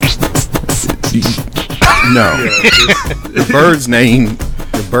No. The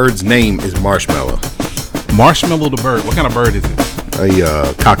bird's name is Marshmallow. Marshmallow the bird. What kind of bird is it? A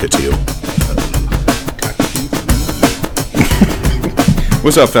cockatiel.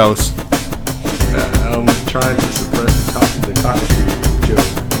 What's up, fellas? I'm trying to suppress the cockatiel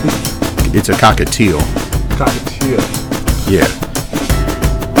joke. It's a cockatiel. Cockatiel. Yeah.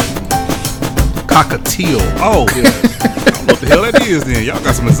 Cockatiel. Oh, yeah. I don't know what the hell that is then. Y'all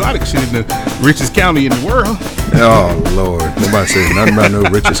got some exotic shit in the richest county in the world. Oh, Lord. Nobody says nothing about no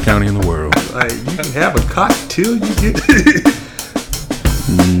richest county in the world. Like, you can have a cockatiel, you get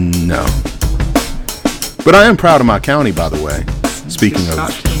No. But I am proud of my county, by the way. Speaking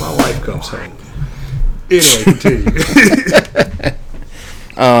of... Till my wife comes home. Anyway, continue.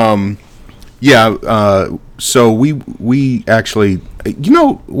 So we actually... You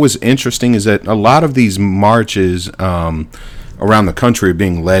know what's interesting is that a lot of these marches around the country are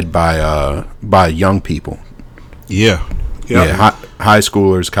being led by young people. Yeah. Yeah, high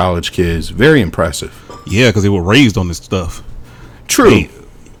schoolers, college kids. Very impressive. Yeah, because they were raised on this stuff. True.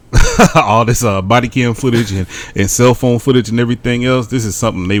 All this body cam footage and cell phone footage and everything else, this is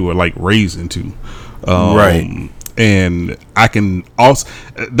something they were like raised into. Right. And I can also,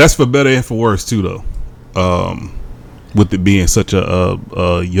 that's for better and for worse too, though. With it being such a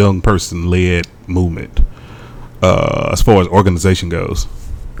young person led movement, as far as organization goes.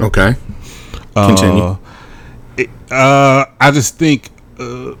 Okay. Continue. I just think,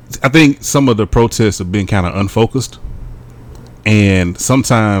 I think some of the protests have been kind of unfocused. And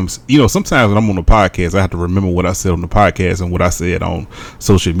sometimes when I'm on the podcast, I have to remember what I said on the podcast and what I said on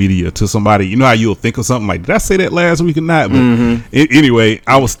social media to somebody. You know how you'll think of something like, did I say that last week or not? But anyway,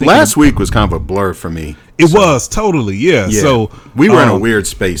 I was thinking. Last week was kind of a blur for me. It was totally, yeah. So we were in a weird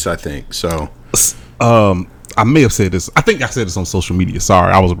space, I think. So I may have said this. I think I said this on social media.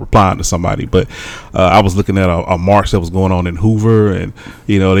 Sorry, I was replying to somebody, but I was looking at a march that was going on in Hoover, and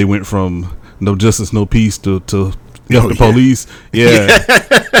they went from no justice, no peace to the police, and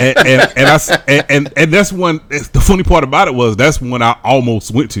that's one. The funny part about it was that's one I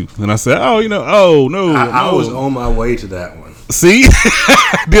almost went to, and I said, I was on my way to that one. See,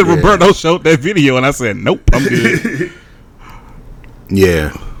 Roberto showed that video, and I said, nope, I'm good.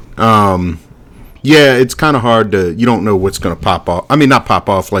 Yeah, it's kind of hard to. You don't know what's going to pop off. I mean, not pop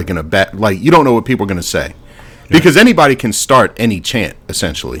off like in a bat. Like you don't know what people are going to say, because anybody can start any chant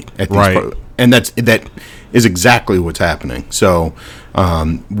essentially at these right, and that is exactly what's happening. So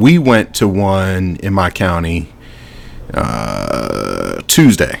we went to one in my county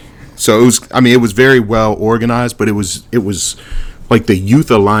Tuesday. So it was very well organized, but it was like the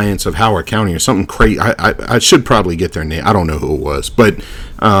Youth Alliance of Howard County or something crazy. I should probably get their name. I don't know who it was, but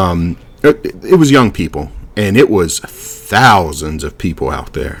it was young people, and it was thousands of people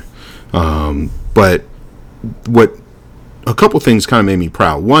out there. But a couple things kind of made me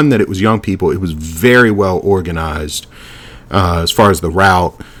proud. One, that it was young people. It was very well organized as far as the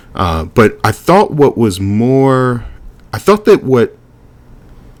route. But I thought that what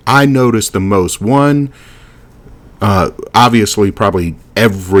I noticed the most, one, obviously probably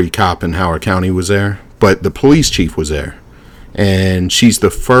every cop in Howard County was there, but the police chief was there. And she's the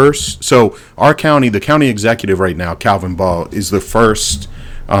first. So our county, the county executive right now, Calvin Ball, is the first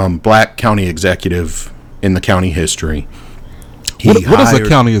black county executive in the county history. What is a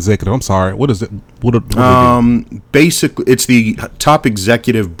county executive? I'm sorry. What is it? What basically, it's the top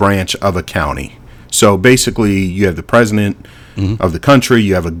executive branch of a county. So basically, you have the president of the country,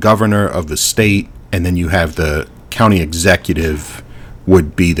 you have a governor of the state, and then you have the county executive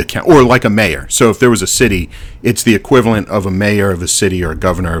would be the county, or like a mayor. So if there was a city, it's the equivalent of a mayor of a city or a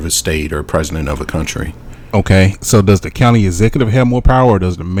governor of a state or a president of a country. Okay. So does the county executive have more power, or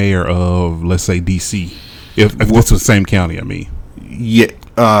does the mayor of, let's say, D.C.? If it's the same county, I mean. Yeah.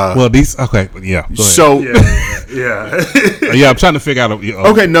 Okay. Yeah. So. Yeah. I'm trying to figure out.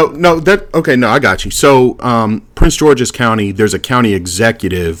 Okay. No, I got you. So, Prince George's County, there's a county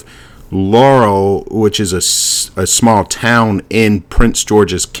executive. Laurel, which is a small town in Prince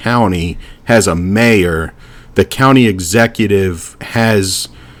George's County, has a mayor. The county executive has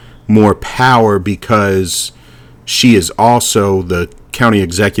more power because she is also the county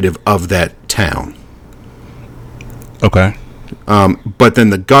executive of that town. Okay. But then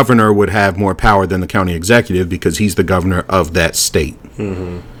the governor would have more power than the county executive because he's the governor of that state.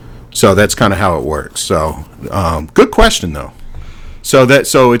 Mm-hmm. So that's kind of how it works. So, good question though.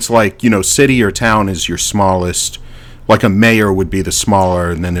 So it's like, city or town is your smallest. Like a mayor would be the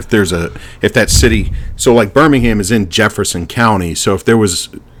smaller, and then if that city, so like Birmingham is in Jefferson County. So if there was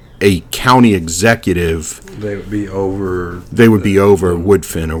a county executive. They would be over. They would be over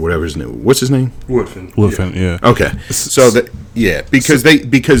Woodfin or whatever his name. What's his name? Woodfin, yeah. Okay, so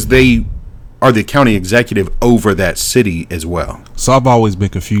because they are the county executive over that city as well. So I've always been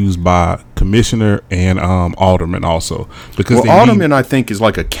confused by commissioner and alderman also, because alderman I think is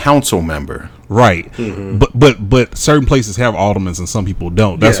like a council member, right? Mm-hmm. But certain places have aldermen and some people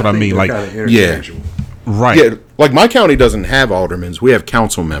don't. That's what I mean. Like, right. Yeah, like my county doesn't have aldermen. We have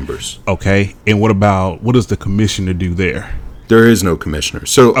council members. Okay, and what does the commissioner do there? There is no commissioner.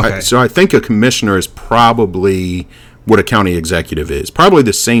 So I think a commissioner is probably what a county executive is. Probably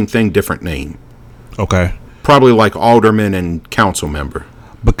the same thing, different name. Okay. Probably like alderman and council member.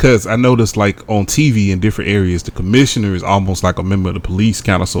 Because I noticed, like, on TV in different areas, the commissioner is almost like a member of the police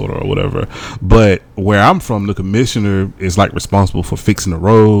council or whatever. But where I'm from, the commissioner is like responsible for fixing the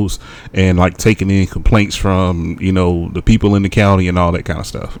roads and like taking in complaints from, the people in the county and all that kind of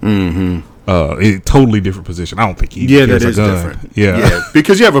stuff. Mm-hmm. It's a totally different position. I don't think he that is different. Yeah,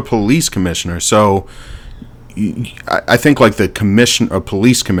 because you have a police commissioner, so I think like a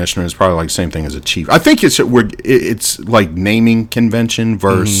police commissioner is probably like the same thing as a chief. I think it's like naming convention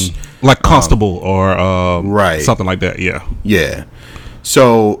versus like constable or right, something like that. Yeah.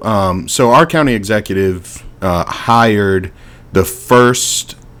 So our county executive hired the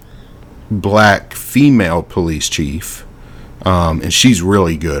first black female police chief. And she's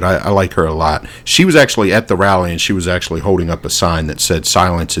really good. I like her a lot. She was actually at the rally, and she was actually holding up a sign that said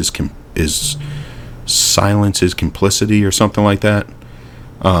 "Silence is complicity" or something like that.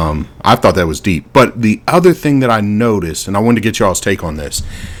 I thought that was deep. But the other thing that I noticed, and I wanted to get y'all's take on this,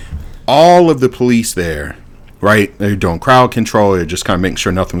 all of the police there, right? They're doing crowd control. They're just kind of making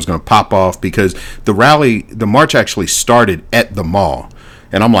sure nothing was going to pop off, because the march actually started at the mall,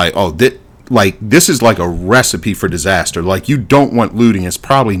 and I'm like, this is like a recipe for disaster. Like, you don't want looting. It's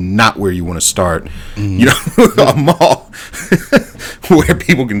probably not where you want to start. A mall where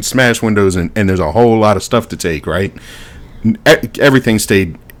people can smash windows and there's a whole lot of stuff to take, right? Everything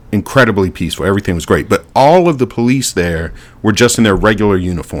stayed incredibly peaceful. Everything was great. But all of the police there were just in their regular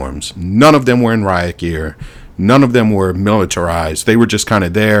uniforms. None of them were in riot gear. None of them were militarized. They were just kind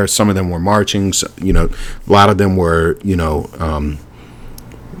of there. Some of them were marching. A lot of them were,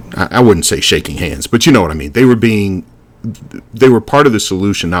 I wouldn't say shaking hands, but you know what I mean. They were part of the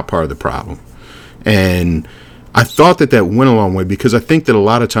solution, not part of the problem. And I thought that went a long way, because I think that a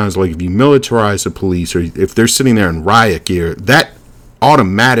lot of times, like, if you militarize the police, or if they're sitting there in riot gear, that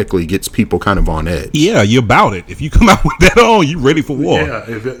automatically gets people kind of on edge. Yeah, you're about it. If you come out with that on, you're ready for war. Yeah,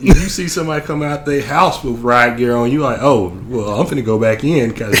 if you see somebody come out their house with riot gear on, you're like, oh, well, I'm finna go back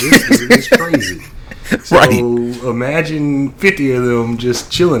in, because this is crazy. So right. Imagine 50 of them just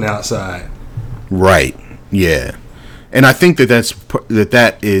chilling outside. Right. Yeah. And I think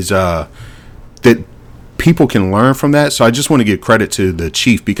that is that people can learn from that. So I just want to give credit to the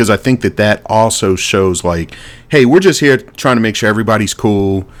chief, because I think that also shows, like, hey, we're just here trying to make sure everybody's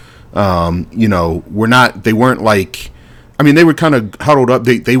cool. They weren't like, they were kind of huddled up.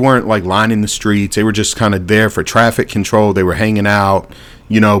 They weren't like lining the streets. They were just kind of there for traffic control. They were hanging out,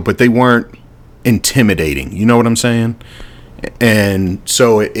 but they weren't intimidating. You know what I'm saying? And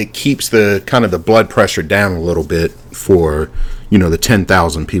so it keeps the kind of the blood pressure down a little bit for, the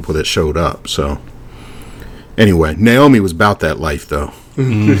 10,000 people that showed up. So anyway, Naomi was about that life, though.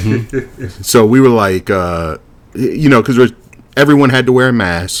 Mm-hmm. So we were like, because everyone had to wear a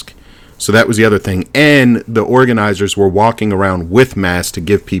mask. So that was the other thing. And the organizers were walking around with masks to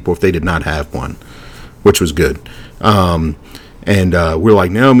give people if they did not have one, which was good. And we're like,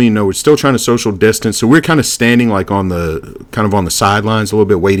 Naomi, we're still trying to social distance. So we're kind of standing like on the sidelines a little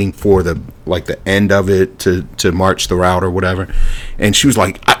bit, waiting for the end of it to march the route or whatever. And she was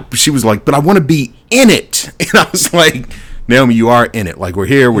like, but I want to be in it. And I was like, Naomi, you are in it. Like, we're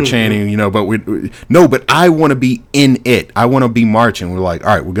here, we're chanting, but I want to be in it. I want to be marching. We're like,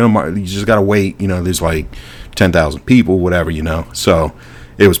 all right, we're going to march. You just got to wait. There's like 10,000 people, whatever, So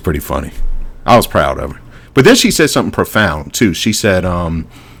it was pretty funny. I was proud of her. But then she said something profound, too. She said, in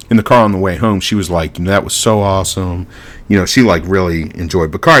the car on the way home, she was like, that was so awesome. She, like, really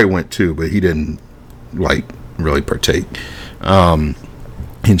enjoyed. Bakari went, too, but he didn't, like, really partake. And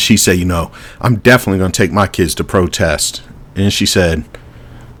she said, I'm definitely going to take my kids to protest. And she said,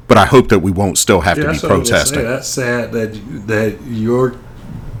 but I hope that we won't still have to be protesting. That's sad that your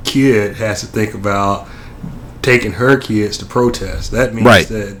kid has to think about taking her kids to protest. That means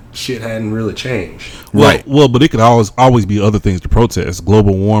that shit hadn't really changed. Well, but it could always be other things to protest.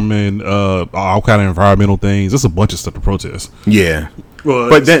 Global warming, all kind of environmental things. There's a bunch of stuff to protest. Yeah. Well,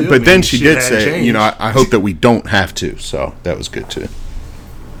 but then she did say, I hope that we don't have to. So that was good too.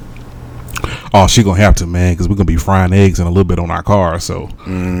 Oh, she gonna have to, man, because we're gonna be frying eggs in a little bit on our car. So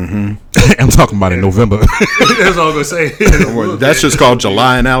I'm talking about in November. That's all I'm gonna say. Well, that's just called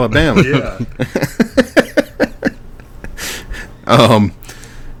July in Alabama. Yeah.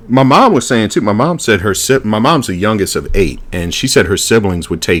 My mom was saying too. My mom said my mom's the youngest of 8, and she said her siblings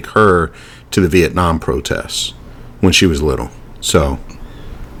would take her to the Vietnam protests when she was little. So,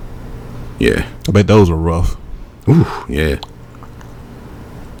 yeah. I bet those were rough. Ooh, yeah.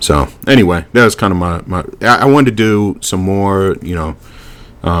 So anyway, that was kind of my. I wanted to do some more,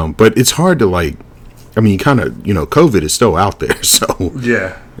 but it's hard to kind of, COVID is still out there, so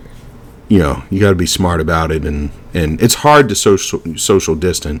Yeah. you got to be smart about it, and it's hard to social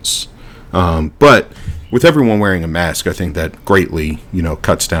distance, but with everyone wearing a mask, I think that greatly,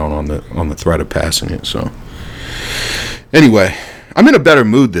 cuts down on the threat of passing it. So anyway, I'm in a better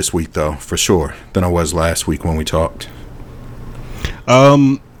mood this week though, for sure, than I was last week when we talked.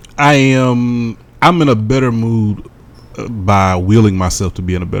 I'm in a better mood by willing myself to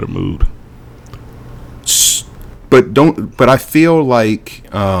be in a better mood. But I feel like,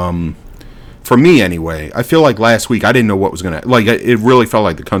 for me anyway, I feel like last week I didn't know what was going to, it really felt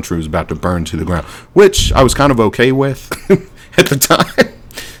like the country was about to burn to the ground, which I was kind of okay with at the time,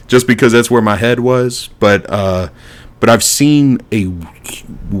 just because that's where my head was. But I've seen a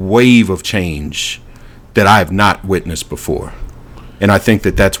wave of change that I have not witnessed before. And I think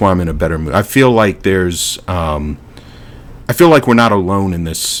that's why I'm in a better mood. I feel like I feel like we're not alone in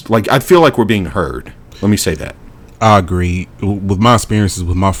this. I feel like we're being heard. Let me say that. I agree. With my experiences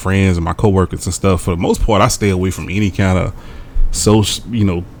with my friends and my coworkers and stuff, for the most part, I stay away from any kind of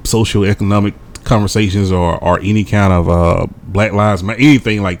social economic conversations or any kind of Black Lives Matter,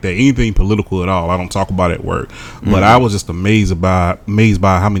 anything like that, anything political at all. I don't talk about it at work. Mm-hmm. But I was just amazed by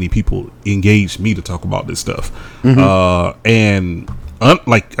how many people engaged me to talk about this stuff. Mm-hmm.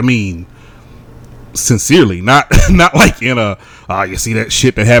 Sincerely, not like in a you see that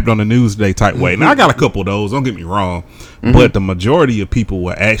shit that happened on the news today type way. Now I got a couple of those, don't get me wrong, but the majority of people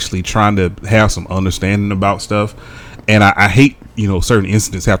were actually trying to have some understanding about stuff, and I hate certain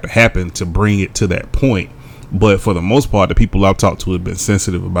incidents have to happen to bring it to that point, but for the most part the people I've talked to have been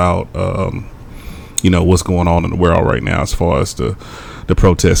sensitive about what's going on in the world right now as far as the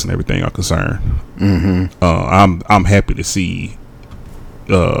protests and everything are concerned. I'm happy to see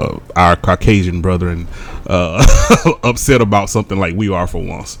our Caucasian brethren upset about something like we are for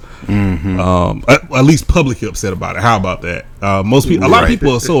once. At least publicly upset about it. How about that? A lot of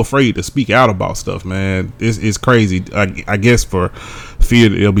people are so afraid to speak out about stuff, man. It's crazy. I guess for fear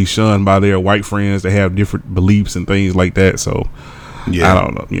that they'll be shunned by their white friends that have different beliefs and things like that. So yeah, I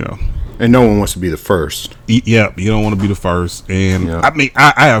don't know, And no one wants to be the first. Yeah, you don't want to be the first. And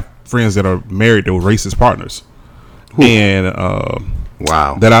I have friends that are married to racist partners. Ooh. And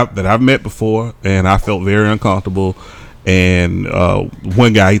wow, that I've met before, and I felt very uncomfortable. And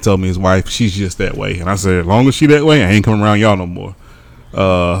one guy, he told me his wife, she's just that way, and I said, as long as she that way, I ain't coming around y'all no more.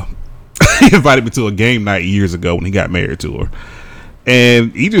 He invited me to a game night years ago when he got married to her,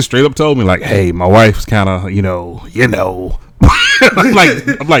 and he just straight up told me like, hey, my wife's kind of I'm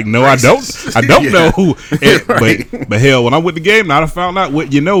like, no, I don't know. And, but hell, when I went to game night, I found out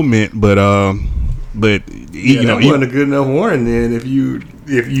what meant. But that wasn't a good enough warning then if you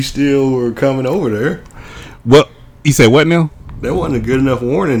still were coming over there. Well, you say what now? That wasn't a good enough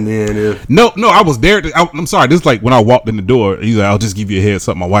warning then. No, I was there. I'm sorry. This is like when I walked in the door. He's like, I'll just give you a heads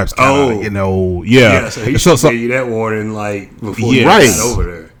up. My wife's kind of, yeah. So he should give you that warning like before you got over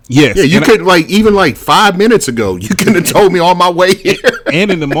there. Yes. Yeah, you could even 5 minutes ago, you could have told me on my way here. And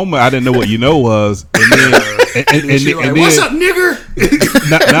in the moment, I didn't know what was. And then, and then what's up, nigger?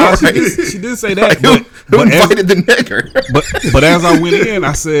 She did say that. Who invited the nigger? But as I went in,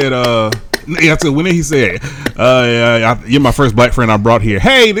 I said, when he said, you're my first black friend I brought here.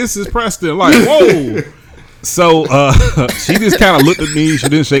 Hey, this is Preston. Like, whoa. So she just kind of looked at me. She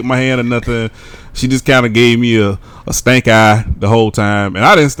didn't shake my hand or nothing. She just kind of gave me a stank eye the whole time, and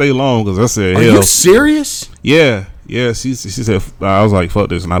I didn't stay long because I said, "Hell, are you serious?" Yeah. She said, I was like, "Fuck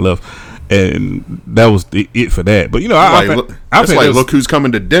this," and I left, and that was it for that. But look who's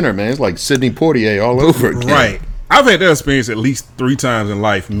coming to dinner, man. It's like Sidney Poitier all over again. Right. I've had that experience at least 3 times in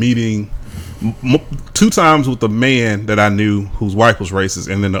life, meeting 2 times with a man that I knew whose wife was racist,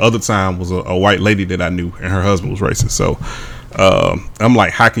 and then the other time was a white lady that I knew and her husband was racist. So I'm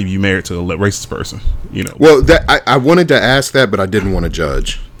like, how can you be married to a racist person? Well, I wanted to ask that, but I didn't want to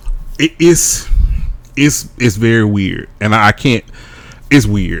judge. It's very weird, and I can't. It's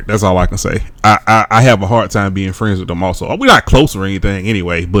weird. That's all I can say. I have a hard time being friends with them. Also, we're not close or anything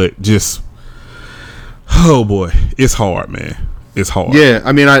anyway, but just, oh boy, it's hard, man. It's hard. Yeah,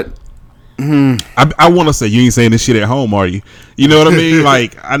 I mean, I want to say you ain't saying this shit at home, are you? You know what I mean?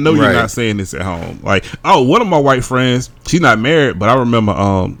 Like, I know you're Right. not saying this at home. Like, oh, one of my white friends, she's not married, but I remember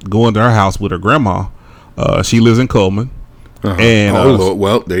going to her house with her grandma. She lives in Coleman, and Lord.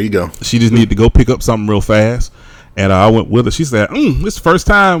 Well, there you go. she just needed to go pick up something real fast. And I went with her. She said, "This is the first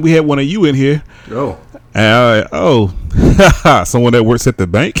time we had one of you in here." Oh, And I was like, "Oh, someone that works at the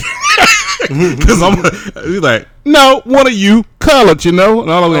bank." Because he's like, "No, one of you colored, you know."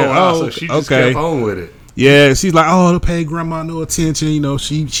 And I was like, wow. "Oh, So she just okay." kept on with it. Yeah, she's like, "Oh, to pay grandma no attention." You know,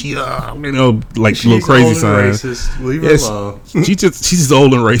 she you know, like She's little crazy old and signs. racist. Leave her Yes, alone. she's just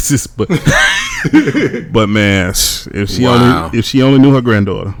old and racist, but but man, if she Wow. only knew her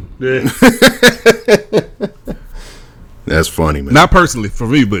granddaughter. Yeah. That's funny, man. Not personally for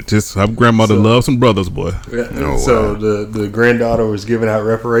me, but just her grandmother loves some brothers, boy. Yeah. Oh, So wow. the granddaughter was giving out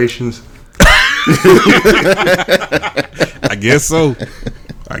reparations. I guess so.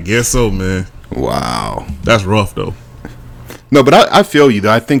 Man. Wow. That's rough though. No, but I feel you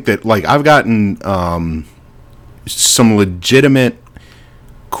though. I think that like I've gotten some legitimate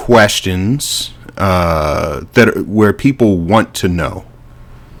questions where people want to know.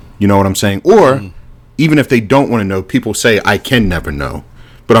 You know what I'm saying? Or even if they don't want to know, people say I can never know,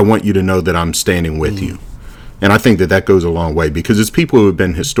 but I want you to know that I'm standing with you. And I think that goes a long way because it's people who have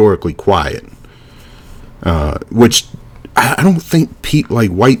been historically quiet, which I don't think like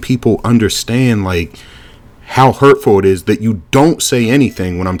white people understand like how hurtful it is that you don't say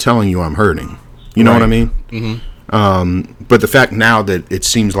anything when I'm telling you I'm hurting. You know what I mean? Mm-hmm. But the fact now that it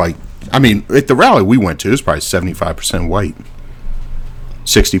seems like, I mean, at the rally we went to, it was probably 75% white,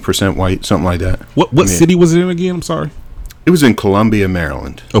 60% white, something like that. What city was it in again? I'm sorry. It was in Columbia,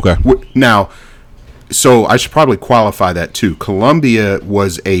 Maryland. Okay. Now, so I should probably qualify that too. Columbia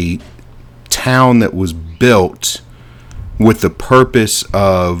was a town that was built with the purpose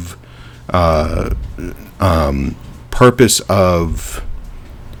of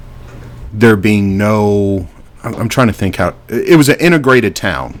there being no. I'm trying to think how it was an integrated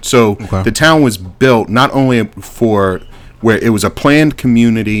town. So the town was built not only for where it was a planned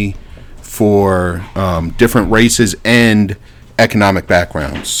community for different races and economic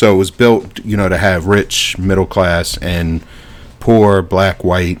backgrounds. So it was built, to have rich, middle class, and poor, black,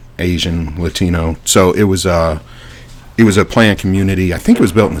 white, Asian, Latino. So it was a planned community. I think it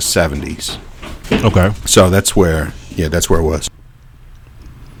was built in the 70s. Okay. So that's where it was.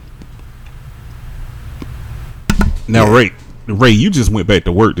 Now, Ray, you just went back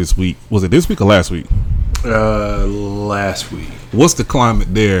to work this week. Was it this week or last week? Last week. What's the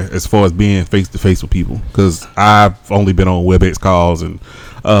climate there as far as being face to face with people? Because I've only been on WebEx calls, and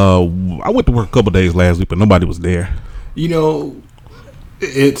I went to work a couple days last week, but nobody was there.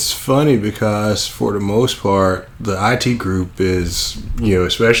 It's funny because for the most part, the IT group is,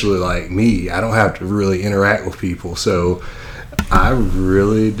 especially like me, I don't have to really interact with people. So I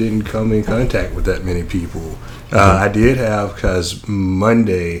really didn't come in contact with that many people. I did have, because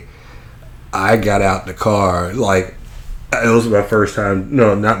Monday I got out the car, like it was my first time,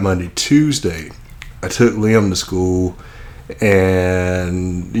 no, not Monday, Tuesday. I took Liam to school,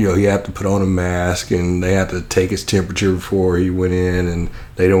 and he had to put on a mask, and they had to take his temperature before he went in, and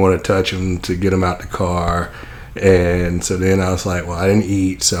they didn't want to touch him to get him out the car. And so then I was like, well, I didn't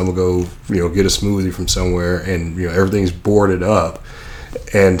eat, so I'm gonna go get a smoothie from somewhere, and everything's boarded up.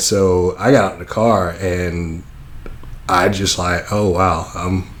 And so I got out in the car, and I just like, oh wow,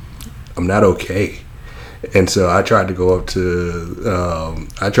 I'm not okay. And so I tried to go up to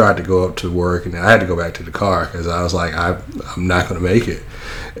work, and I had to go back to the car because I was like, I'm not going to make it.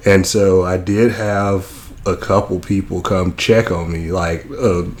 And so I did have a couple people come check on me. Like,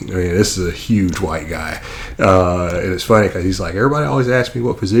 this is a huge white guy, and it's funny because he's like, everybody always asks me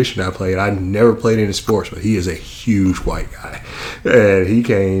what position I played. I never played any sports, but he is a huge white guy, and he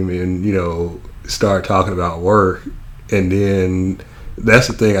came and started talking about work, and then. That's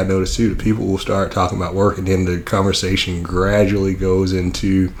the thing I noticed too. The people will start talking about work, and then the conversation gradually goes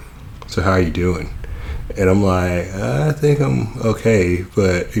into, so how are you doing? And I'm like, I think I'm okay.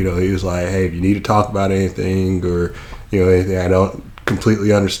 But, he was like, hey, if you need to talk about anything or, anything, I don't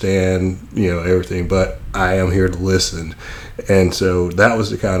completely understand, everything, but I am here to listen. And so that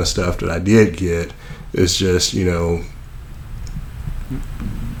was the kind of stuff that I did get. It's just, him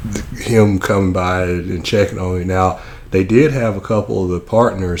coming by and checking on me. Now, they did have a couple of the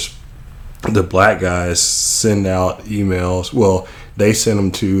partners, the black guys, send out emails. Well, they sent them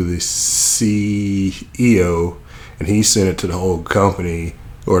to the CEO, and he sent it to the whole company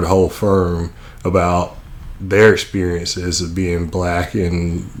or the whole firm about their experiences of being black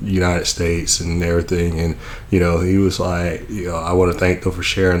in the United States and everything. And, he was like, I want to thank them for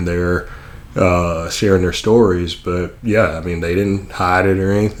sharing their sharing their stories. But yeah, I mean, they didn't hide it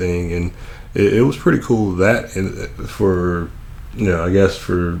or anything, and it was pretty cool that, and for, I guess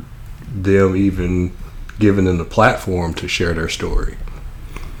for them even giving them the platform to share their story.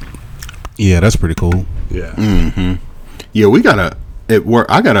 Yeah, that's pretty cool. Yeah. Yeah, we gotta at work.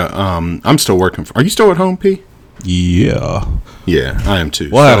 I'm still working. Are you still at home, P? Yeah. Yeah, I am too.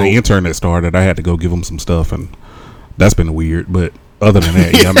 Well, I had an intern that started. I had to go give him some stuff, and that's been weird. But other than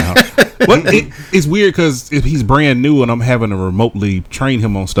that, yeah, I'm out. But it's weird because if he's brand new and I'm having to remotely train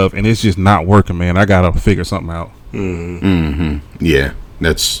him on stuff, and it's just not working, man. I gotta figure something out. Yeah,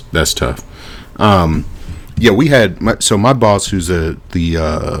 that's tough. Yeah, we had my boss, who's the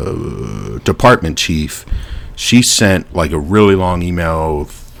department chief. She sent like a really long email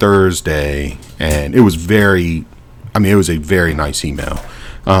Thursday, and it was it was a very nice email.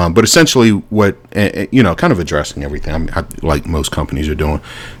 But essentially, what kind of addressing everything, like most companies are doing.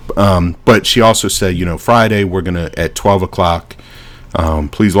 But she also said, Friday we're gonna at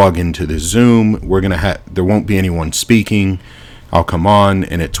 12:00. Please log into this Zoom. We're gonna there won't be anyone speaking. I'll come on,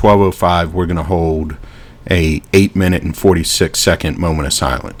 and at 12:05 we're gonna hold a 8-minute and 46-second moment of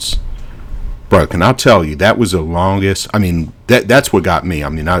silence. Bro, can I tell you, that was the longest. I mean, that's what got me. I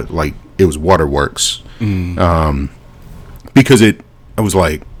mean, it was waterworks. Because I was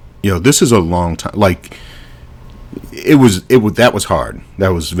like, this is a long time. Like, that was hard. That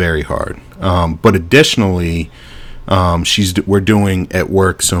was very hard. But additionally, we're doing at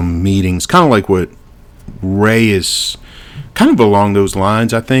work some meetings, kind of like what Ray is, kind of along those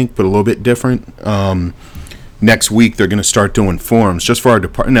lines, I think, but a little bit different. Next week, they're going to start doing forums just for our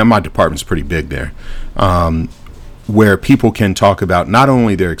department. Now, my department's pretty big there, where people can talk about not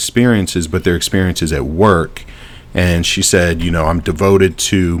only their experiences, but their experiences at work. And she said, I'm devoted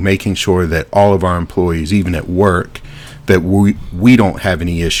to making sure that all of our employees, even at work, that we don't have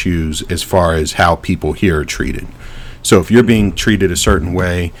any issues as far as how people here are treated. So if you're being treated a certain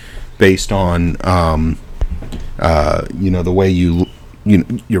way based on, the way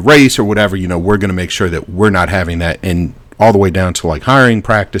your race or whatever, we're going to make sure that we're not having that, and all the way down to like hiring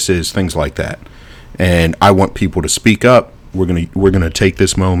practices, things like that. And I want people to speak up. We're gonna take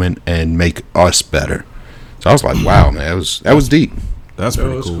this moment and make us better. So I was like, wow, man, that was deep. That's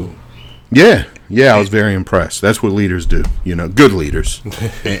pretty cool. Yeah, I was very impressed. That's what leaders do, good leaders.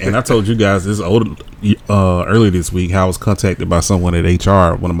 And I told you guys this earlier this week how I was contacted by someone at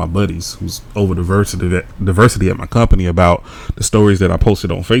HR, one of my buddies who's over diversity at my company, about the stories that I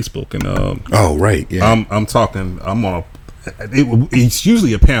posted on Facebook. And oh, right, yeah. It's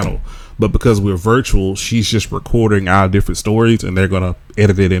usually a panel, but because we're virtual, she's just recording our different stories, and they're gonna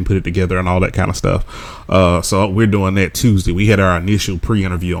edit it and put it together and all that kind of stuff. So we're doing that Tuesday. We had our initial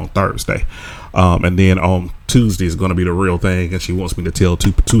pre-interview on Thursday, and then on Tuesday is going to be the real thing, and she wants me to tell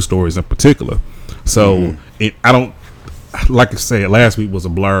two stories in particular. So I don't, like I said, last week was a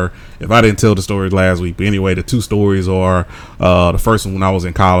blur if I didn't tell the stories last week. But anyway, the two stories are the first one. When I was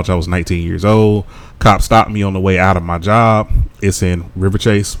in college, I was 19 years old. Cop stopped me on the way out of my job. It's in River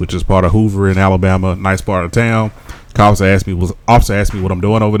Chase, which is part of Hoover in Alabama, nice part of town. Officer asked me what I'm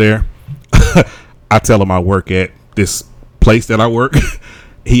doing over there. I tell him I work at this place that I work.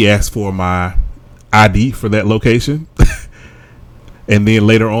 He asked for my ID for that location. And then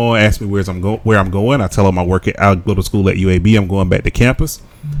later on asked me where I'm going. I tell him I go to school at UAB. I'm going back to campus.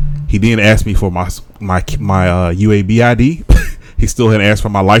 He then asked me for my UAB ID. He still hadn't asked for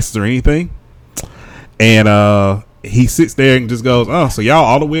my license or anything. And he sits there and just goes, "Oh, so y'all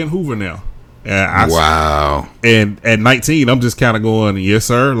all the way in Hoover now?" And wow. And at 19, I'm just kind of going, "Yes,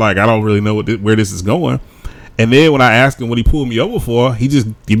 sir." Like, I don't really know where this is going. And then when I asked him what he pulled me over for, he just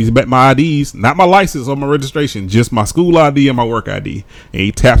gave me back my IDs, not my license or my registration, just my school ID and my work ID. And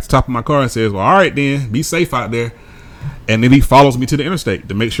he taps the top of my car and says, "Well, all right then, be safe out there." And then he follows me to the interstate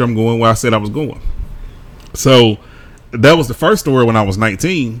to make sure I'm going where I said I was going. So that was the first story when I was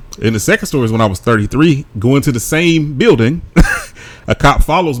 19. And the second story is when I was 33, going to the same building. A cop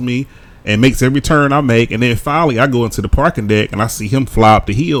follows me and makes every turn I make. And then finally I go into the parking deck and I see him fly up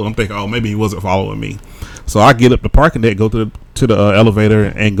the hill. I'm thinking, oh, maybe he wasn't following me. So I get up the parking deck, go to the elevator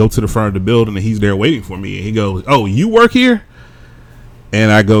and go to the front of the building, and he's there waiting for me. And he goes, "Oh, you work here?"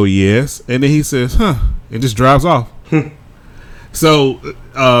 And I go, "Yes." And then he says, "Huh," and just drives off. So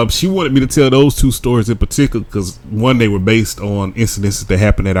she wanted me to tell those two stories in particular because, one, they were based on incidences that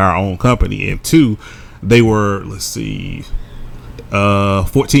happened at our own company, and two, they were,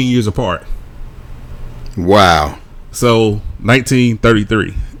 14 years apart. Wow. So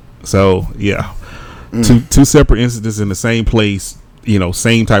 1933. So yeah. Two separate incidents in the same place,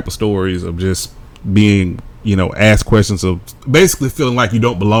 same type of stories of just being ask questions of basically feeling like you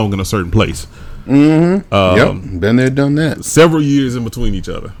don't belong in a certain place. Yep, been there, done that. Several years in between each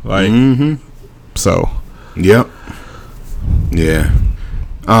other, like so. Yep. Yeah.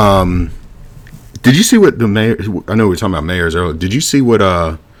 Did you see what the mayor? I know we were talking about mayors earlier. Did you see what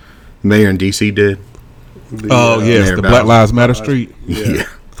mayor in DC did? Yes, the Black Lives Matter street. Yeah.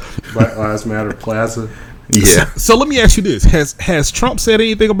 Black Lives Matter Plaza. Yeah. So let me ask you this: Has Trump said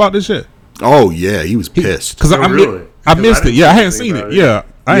anything about this yet? Oh yeah, he was pissed. Because I missed it. Yeah, I hadn't seen it. Yeah,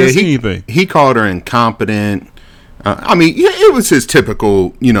 I hadn't seen anything. He called her incompetent. I mean, it was his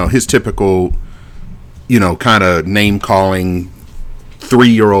typical, kind of name calling,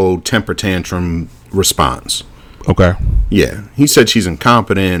 3-year-old temper tantrum response. Okay. Yeah, he said she's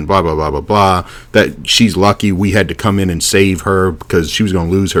incompetent, blah blah blah blah blah. That she's lucky we had to come in and save her because she was going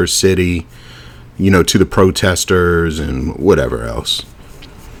to lose her city, to the protesters and whatever else.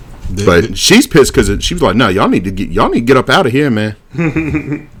 But she's pissed because she was like, "No, y'all need to get up out of here, man."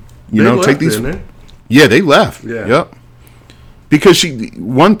 Take these. Yeah, they left. Yeah. Yep. Because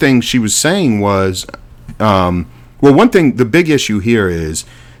one thing she was saying was, the big issue here is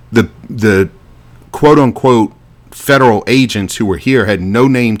the quote unquote federal agents who were here had no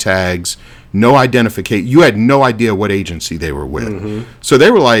name tags, no identification. You had no idea what agency they were with. Mm-hmm. So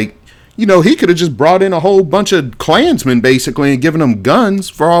they were like, he could have just brought in a whole bunch of Klansmen basically and given them guns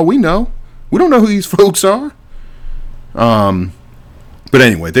for all we know. We don't know who these folks are. But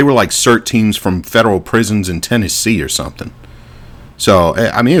anyway, they were like CERT teams from federal prisons in Tennessee or something. So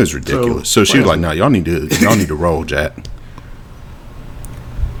I mean, it was ridiculous. So she was like, "No, y'all need to roll, Jack."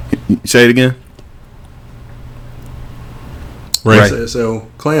 Say it again. Right. So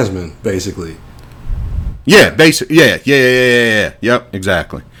Klansmen, basically. Yeah, yeah. Yep,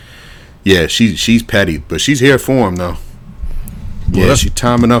 exactly. Yeah, she's petty, but she's here for him though. Well, yeah, she's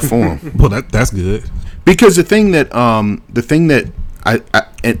time enough for him. Well, that's good. Because the thing that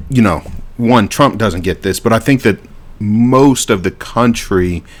one, Trump doesn't get this, but I think that most of the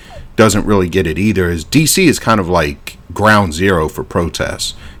country doesn't really get it either. Is DC is kind of like ground zero for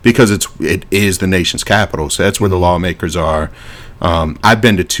protests because it is the nation's capital, so that's where the lawmakers are. I've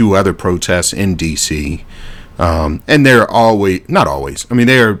been to 2 other protests in DC, and they're not always. I mean,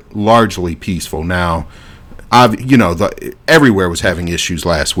 they are largely peaceful now. Everywhere was having issues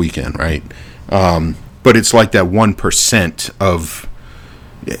last weekend, right? But it's like that 1% of.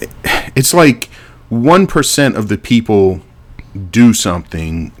 It's like 1% of the people do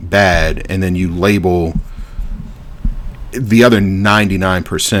something bad, and then you label the other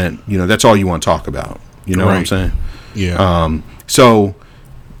 99%. That's all you want to talk about. You know what I'm saying? Yeah. So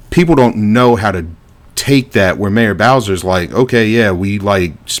people don't know how to take that. Where Mayor Bowser's like, okay, yeah, we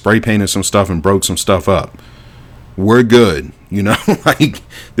like spray painted some stuff and broke some stuff up. We're good. Like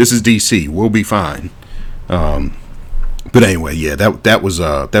this is DC. We'll be fine. But anyway, yeah, that was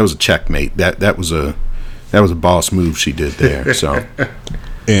a checkmate. That was a boss move she did there. So,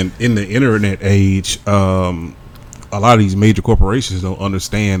 and in the internet age, a lot of these major corporations don't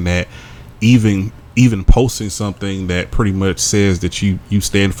understand that even posting something that pretty much says that you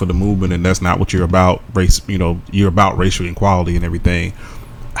stand for the movement and that's not what you're about, you're about racial equality and everything.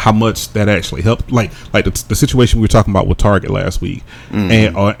 How much that actually helped, like the situation we were talking about with Target last week,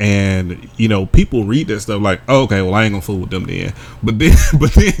 and people read that stuff like, oh, okay, well I ain't gonna fool with them then. But then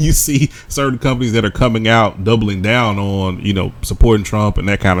you see certain companies that are coming out doubling down on supporting Trump and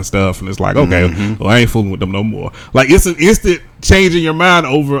that kind of stuff, and it's like, okay, well I ain't fooling with them no more. Like it's an instant change in your mind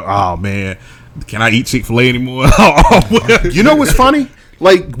over, oh man, can I eat Chick-fil-A anymore? You know what's funny?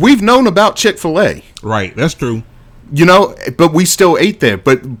 Like we've known about Chick-fil-A, right? That's true. But we still ate there.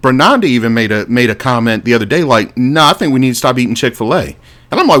 But Bernanda even made a comment the other day, like, "No, I think we need to stop eating Chick-fil-A."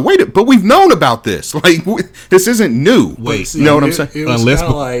 And I'm like, "Wait, but we've known about this. Like, this isn't new." Wait, you know what I'm saying? It was kind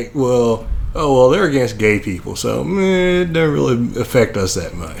of like, they're against gay people, so it doesn't really affect us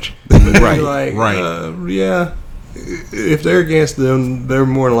that much. Right, yeah. If they're against them, they're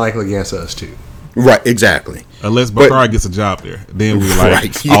more than likely against us too. Right, exactly. Unless Bakari gets a job there, then we're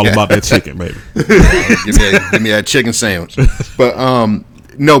like all about that chicken, baby. give me that chicken sandwich. But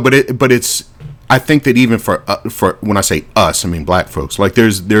no, but it's. I think that even for when I say us, I mean black folks. Like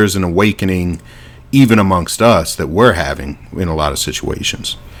there's an awakening, even amongst us, that we're having in a lot of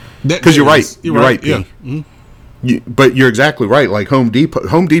situations. Because you're right, P. Yeah. Mm-hmm. But you're exactly right. Like Home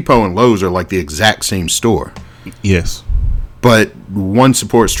Depot and Lowe's are like the exact same store. Yes. But one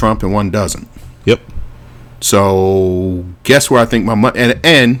supports Trump and one doesn't. Yep. So guess where I think my money,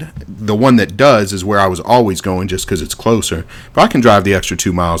 and the one that does is where I was always going just because it's closer. But I can drive the extra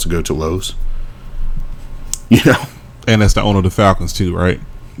 2 miles to go to Lowe's. And that's the owner of the Falcons too, right?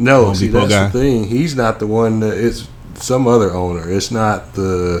 No, Home see, Depot that's guy? the thing. He's not the one. It's some other owner. It's not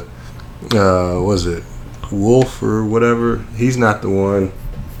the was it Wolf or whatever. He's not the one.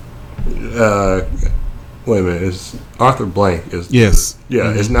 Wait a minute. It's Arthur Blank. Yes.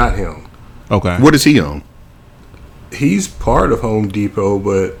 It's not him. Okay. What does he own? He's part of Home Depot,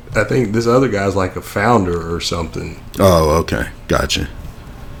 but I think this other guy's like a founder or something. Oh, okay, gotcha.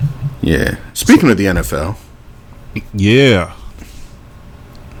 Yeah. Speaking of the NFL, Yeah.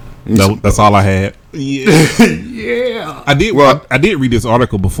 No, that's all I had. Yeah. Yeah. I did. Well- I did read this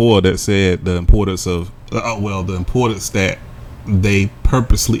article before that said the importance of, the importance that they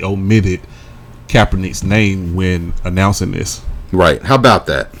purposely omitted Kaepernick's name when announcing this. right? How about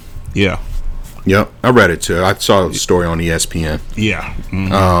that? Yeah. Yep, I read it too. I saw a story on ESPN. Yeah.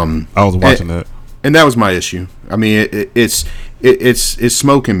 Mhm. I was watching that. And that was my issue. I mean, it's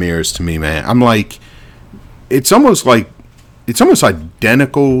smoke and mirrors to me, man. I'm like, it's almost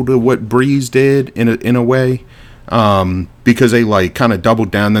identical to what Breeze did in a way, because they like kind of doubled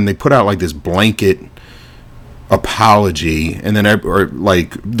down. Then they put out like this blanket apology, and then or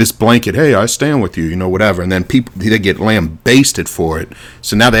like this blanket, hey, I stand with you, whatever. And then people, they get lambasted for it.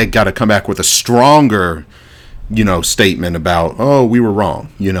 So now they got to come back with a stronger, statement about, oh, we were wrong,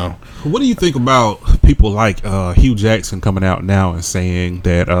 What do you think about people like Hugh Jackson coming out now and saying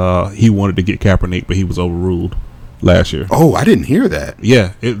that he wanted to get Kaepernick, but he was overruled last year? Oh, I didn't hear that.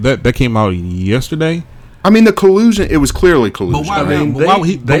 Yeah, that came out yesterday. I mean, the collusion, it was clearly collusion. Why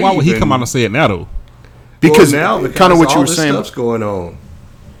would he come out and say it now, though? Because now, kind of what you all were this saying. stuff's going on.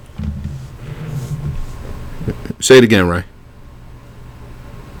 Say it again, Ray.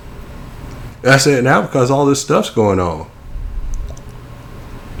 I said now because all this stuff's going on.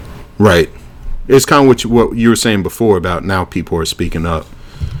 Right. It's kind of what you were saying before about now people are speaking up.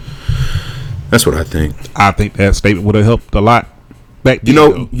 That's what I think. I think that statement would have helped a lot back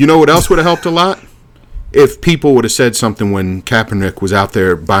then. You know what else would have helped a lot? If people would have said something when Kaepernick was out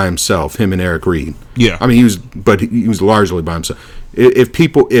there by himself, him and Eric Reed. Yeah. I mean, he was largely by himself.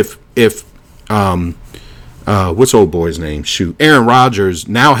 What's old boy's name? Shoot. Aaron Rodgers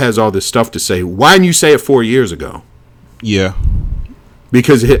now has all this stuff to say. Why didn't you say it 4 years ago? Yeah.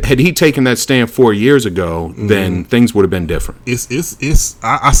 Because had he taken that stand 4 years ago, then things would have been different.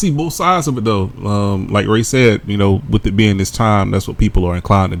 I see both sides of it though. Like Ray said, with it being this time, that's what people are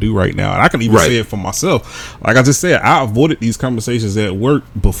inclined to do right now. And I can even say it for myself. Like I just said, I avoided these conversations at work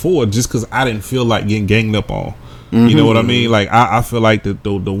before just because I didn't feel like getting ganged up on. You know what I mean? Like I feel like the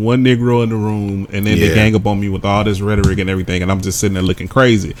one Negro in the room, and then they gang up on me with all this rhetoric and everything, and I'm just sitting there looking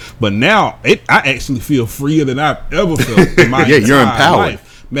crazy. But now I actually feel freer than I've ever felt in my you're empowered.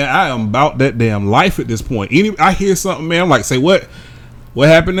 life. Man, I am about that damn life at this point. I hear something, man, I'm like, say what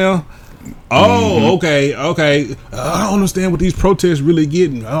happened now? Oh, okay. I don't understand what these protests really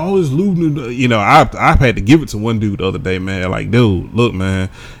getting. All this looting, I've had to give it to one dude the other day, man. Like, dude, look, man,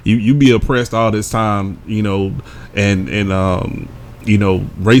 you be oppressed all this time, and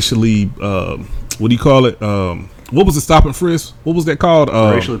racially, what do you call it? What was the stop and frisk? What was that called?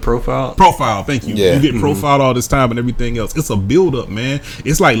 Racially profiled. Profile, thank you. Yeah. You get profiled all this time and everything else. It's a build up, man.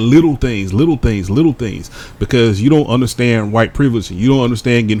 It's like little things, because you don't understand white privilege. And you don't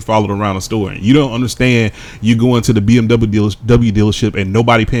understand getting followed around a store. And you don't understand you going to the BMW dealership and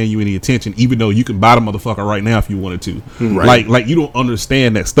nobody paying you any attention, even though you can buy the motherfucker right now if you wanted to. Right. Like you don't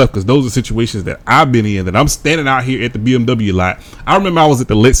understand that stuff, because those are situations that I've been in, that I'm standing out here at the BMW lot. I remember I was at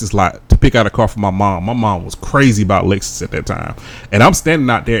the Lexus lot to pick out a car for my mom. My mom was crazy about Lexus at that time, and I'm standing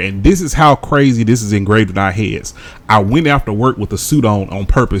out there, and this is how crazy this is engraved in our heads. I went after work with a suit on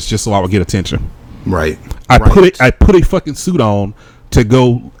purpose just so I would get attention. Right. I put a fucking suit on to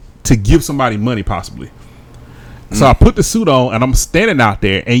go to give somebody money, possibly. So I put the suit on and I'm standing out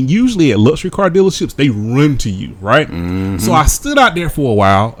there, and usually at luxury car dealerships, they run to you, right? So I stood out there for a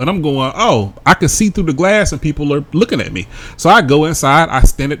while and I'm going, oh, I can see through the glass and people are looking at me. So I go inside, I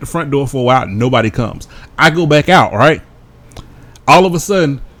stand at the front door for a while, nobody comes. I go back out, right? All of a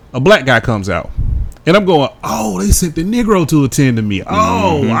sudden, a black guy comes out. And I'm going, oh, they sent the Negro to attend to me.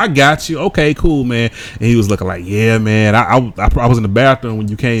 Oh, I got you. Okay, cool, man. And he was looking like, yeah, man. I was in the bathroom when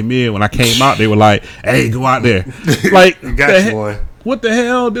you came in. When I came out, they were like, hey, go out there. Like, Got you, boy. What the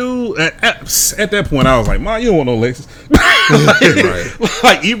hell, dude? At that point, I was like, "Mom, you don't want no Lexus."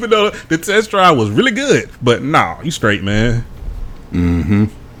 Like, even though the test drive was really good, but nah, you straight, man.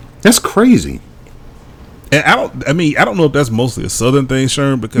 That's crazy. And I don't know if that's mostly a Southern thing,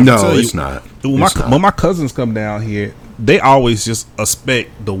 Sherm, because No, it's not. When my cousins come down here, they always just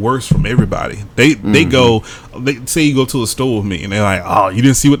expect the worst from everybody. They go, they say you go to a store with me and they're like, oh, you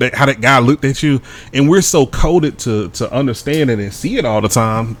didn't see how that guy looked at you, and we're so coded to understand it and see it all the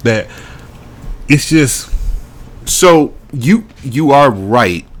time that it's just. So you are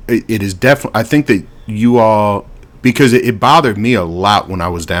right. It is definitely. I think that you all, because it bothered me a lot when I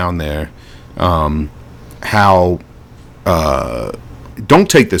was down there. How don't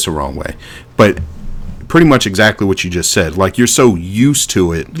take this the wrong way, but pretty much exactly what you just said. Like, you're so used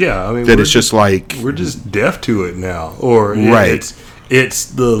to it, Yeah, I mean, that it's just like we're just deaf to it now, or Right. It's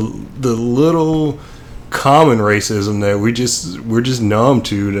the little common racism that we're just numb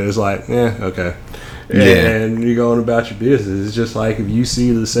to. That is like, okay, and you're going about your business. It's just like if you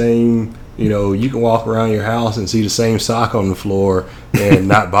see the same, you can walk around your house and see the same sock on the floor and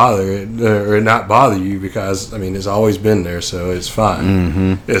not bother it or not bother you, because I mean it's always been there, so it's fine.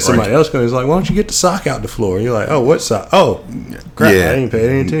 Mm-hmm. If somebody else goes like, why don't you get the sock out the floor? And you're like, oh, what sock? Oh, crap! Yeah. I didn't pay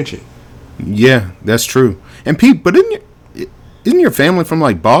any attention. yeah, that's true. And Pete, but isn't your family from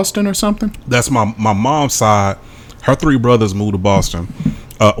like Boston or something? That's my mom's side. Her 3 brothers moved to Boston.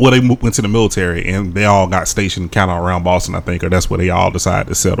 They went to the military, and they all got stationed kind of around Boston, I think, or that's where they all decided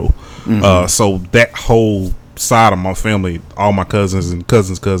to settle. So that whole side of my family, all my cousins and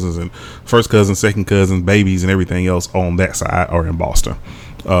cousins and first cousins, second cousins, babies, and everything else on that side are in Boston.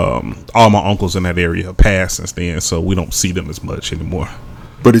 All my uncles in that area have passed since then, so we don't see them as much anymore.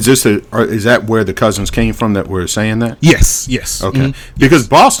 But is that where the cousins came from that were saying that? Yes. Okay. Because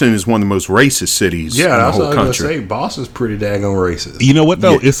Boston is one of the most racist cities in the That's whole what I was country. gonna say. Boston's pretty daggone racist. You know what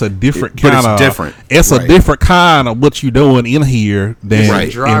though? Yeah. It's a different But kind of. it's different. It's a Right. different kind of what you're doing in here than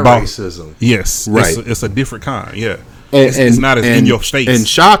Right. Dry in Boston. racism. Yes, Right. It's a different kind. Yeah, And- it's not as in your face. And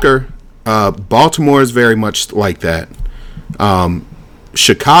shocker, Baltimore is very much like that.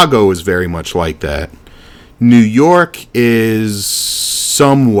 Chicago is very much like that. New York is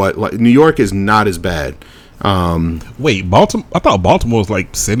somewhat like. New York is not as bad. Wait, Baltimore? I thought Baltimore was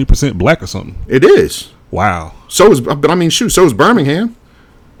like 70% black or something. It is. Wow. So is, but I mean, shoot, so is Birmingham.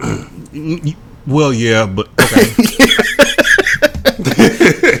 Well, yeah, but okay.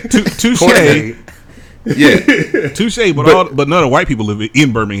 Touche, Coordinate. Yeah. touche. But none of the white people live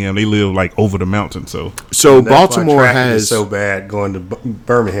in Birmingham. They live like over the mountain. So So That's why Baltimore traffic has is so bad going to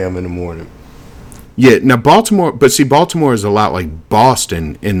Birmingham in the morning. Yeah, now Baltimore, but see, Baltimore is a lot like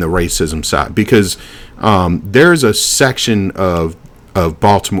Boston in the racism side, because there's a section of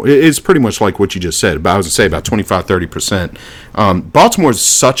Baltimore. It's pretty much like what you just said. About, I was going to say about 25-30%. Baltimore is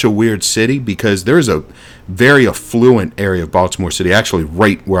such a weird city because there's a very affluent area of Baltimore City, actually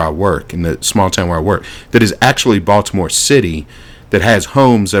right where I work, in the small town where I work, that is actually Baltimore City, that has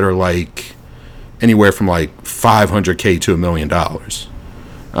homes that are like anywhere from like $500K to $1 million.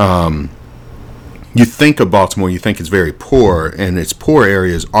 You think of Baltimore, you think it's very poor, and its poor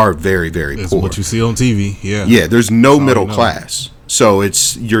areas are very, very that's poor. what you see on TV. Yeah. Yeah, there's no middle know. class. So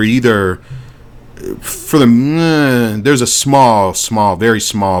you're either there's a small, very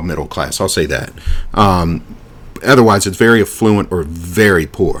small middle class. I'll say that. Otherwise, it's very affluent or very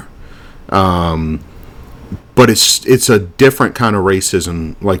poor. But it's a different kind of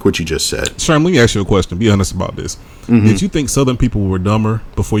racism, like what you just said. Sherm, let me ask you a question. Be honest about this. Did you think Southern people were dumber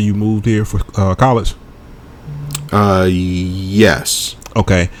before you moved here for college? Yes.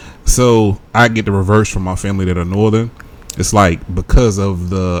 Okay, so I get the reverse from my family that are Northern. It's like because of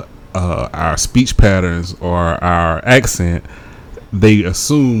the our speech patterns or our accent, they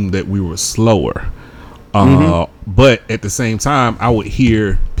assumed that we were slower. But at the same time, I would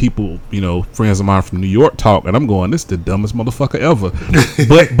hear people, friends of mine from New York talk, and I'm going, "This is the dumbest motherfucker ever."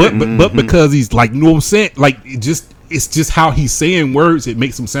 but because he's like, you know what I'm saying? Like, it's just how he's saying words. It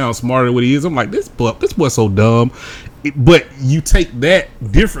makes him sound smarter than what he is. I'm like, this boy's so dumb. But you take that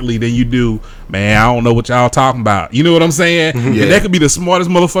differently than you do, man. I don't know what y'all talking about. You know what I'm saying? Yeah. And that could be the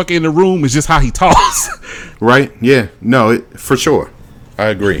smartest motherfucker in the room. It's just how he talks. Right? Yeah. No, for sure. I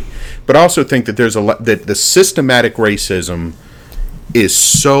agree. But I also think that there's that the systematic racism is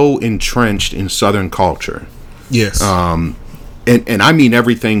so entrenched in Southern culture. Yes. And I mean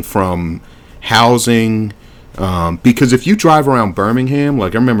everything from housing, because if you drive around Birmingham,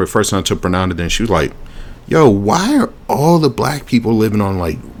 like I remember the first time I took Bernarda, then she was like, yo, why are all the black people living on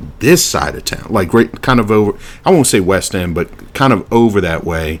like this side of town, like right, kind of over, I won't say West End, but kind of over that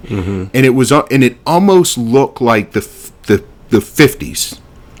way. And it almost looked like the 50s.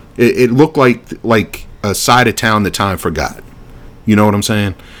 It looked like a side of town that time forgot. You know what I'm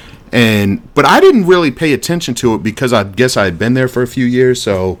saying? But I didn't really pay attention to it because I guess I had been there for a few years.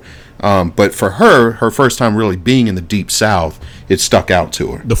 So, but for her first time really being in the deep South, it stuck out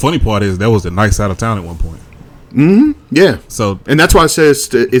to her. The funny part is that was the nice side of town at one point. Yeah. So And that's why I say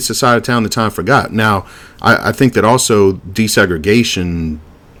it's a side of town that time forgot. Now, I think that also desegregation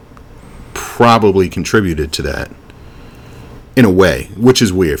probably contributed to that in a way, which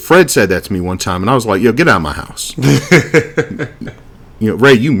is weird. Fred said that to me one time, and I was like, yo, get out of my house.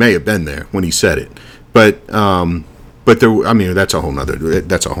 Ray, you may have been there when he said it. But there, I mean, that's a whole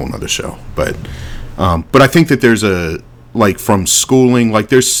nother show. But I think that there's from schooling, like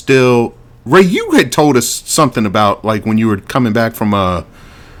there's still, Ray, you had told us something about like when you were coming back from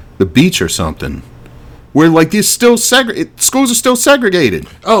the beach or something, where like there's still schools are still segregated.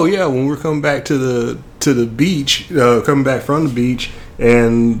 Oh yeah, when we're coming back to the beach, coming back from the beach,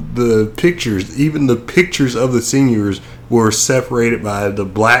 and the pictures of the seniors were separated by the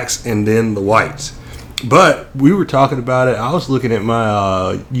blacks and then the whites. But we were talking about it. I was looking at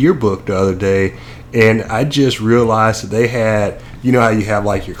my yearbook the other day, and I just realized that they had, you know how you have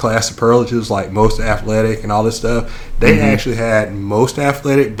like your class superlatives, like most athletic and all this stuff? They actually had most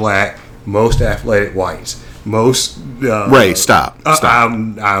athletic black, most athletic whites, most... Ray, stop.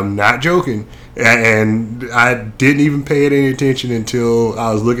 I'm not joking. And I didn't even pay it any attention until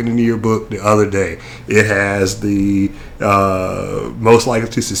I was looking in the yearbook the other day. It has the most likely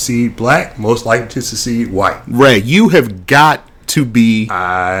to succeed black, most likely to succeed white. Ray, you have got to be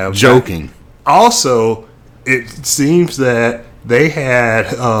joking. Also, it seems that they had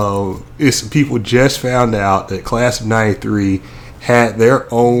some people just found out that class of 93 had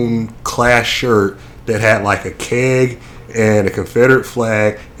their own class shirt that had like a keg and a Confederate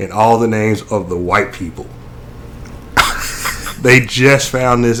flag and all the names of the white people. They just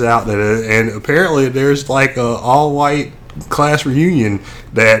found this out, and apparently there's like a all-white class reunion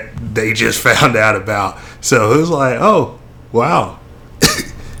that they just found out about. So it was like, oh, wow.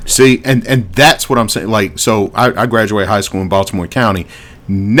 See, and that's what I'm saying. Like, so I graduated high school in Baltimore County.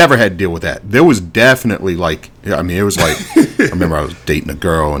 Never had to deal with that. There was definitely like, I mean, it was like, I remember I was dating a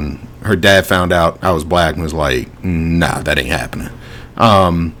girl and her dad found out I was black and was like, nah, that ain't happening.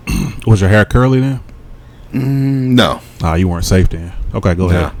 Was your hair curly then? No. You weren't safe then. Okay, go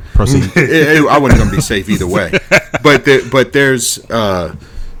ahead. Proceed. I wasn't going to be safe either way. But there's, but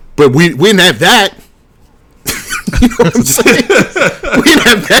we didn't have that. You know what I'm saying? We didn't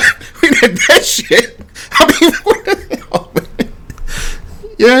have that. We didn't have that shit. I mean, what the hell, man?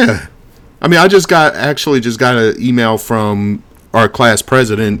 Yeah. I mean, I just got an email from our class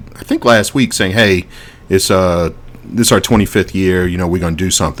president, I think last week, saying, hey, this is our 25th year, you know, we're going to do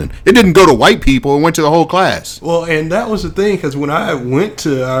something. It didn't go to white people. It went to the whole class. Well, and that was the thing, because when I went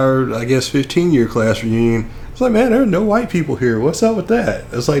to our, I guess, 15-year class reunion, it's like, man, there are no white people here. What's up with that?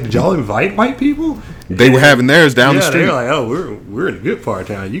 It's like, did y'all invite white people? They were having theirs down the street. They're like, oh, we're in a good part of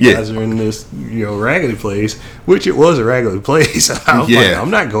town. You guys are in this, raggedy place, which it was a raggedy place. I'm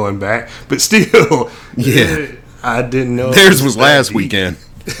not going back, but still, I didn't know. Theirs was last weekend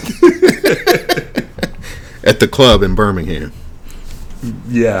at the club in Birmingham.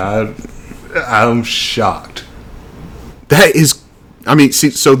 Yeah, I'm shocked. That is, I mean, see,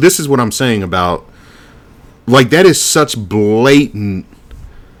 so this is what I'm saying about, like, that is such blatant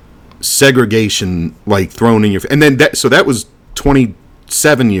segregation, like, thrown in your face. And then that was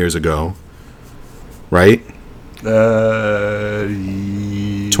 27 years ago, right?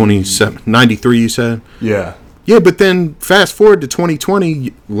 27, 93, you said? Yeah. Yeah, but then fast forward to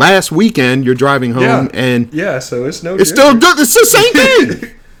 2020, last weekend, you're driving home, and... Yeah, so it's no It's still, it's the same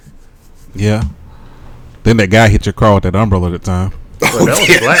thing! Yeah. Then that guy hit your car with that umbrella at the time. Well, that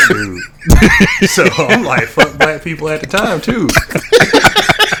was a black dude. So I'm like, fuck black people at the time, too.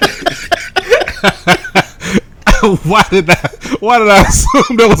 Why did I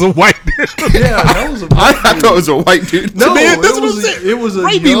assume that was a white dude? Yeah, that was a black dude. I thought it was a white dude. No, Man, it was a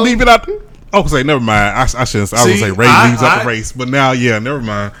Ray be young... leaving out. Oh, say never mind. I shouldn't. I was gonna say Ray leaves out the race, but now, never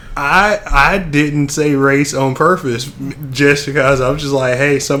mind. I didn't say race on purpose, just because I was just like,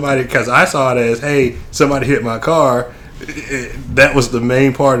 hey, somebody, because I saw it as, hey, somebody hit my car. That was the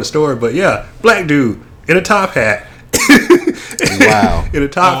main part of the story. But yeah, black dude in a top hat. Wow. In a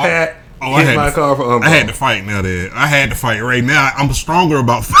top hat. Hit my car for umbrella. I had to fight now. I had to fight right now. I'm stronger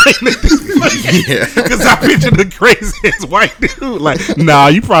about fighting. Yeah. Because I pictured the craziest white dude. Like, nah,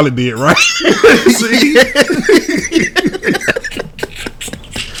 you probably did right. See?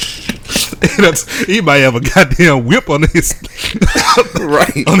 He might have a goddamn whip on his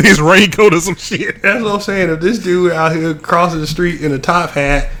Right. on his raincoat or some shit. That's what I'm saying. If this dude out here crossing the street in a top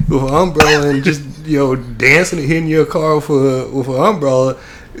hat with an umbrella and just, dancing and hitting your car with an umbrella,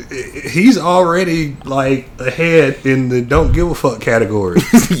 he's already like ahead in the don't give a fuck category.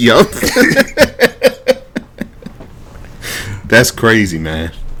 Yup. That's crazy,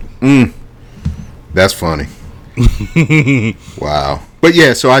 man. That's funny. Wow. But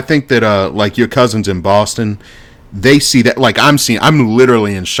yeah, so I think that like your cousins in Boston, they see that. Like I'm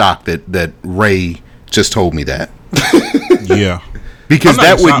literally in shock that Ray just told me that. Yeah. Because I'm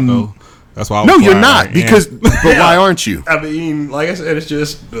not that in shock, wouldn't. though. That's why. No, you're not. Because but why aren't you? I mean, like I said, it's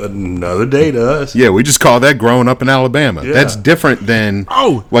just another day to us. Yeah, we just call that growing up in Alabama. Yeah. That's different than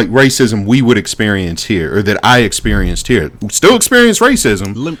Oh. like racism we would experience here, or that I experienced here. Still experience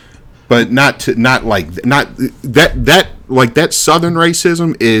racism, but not like that Southern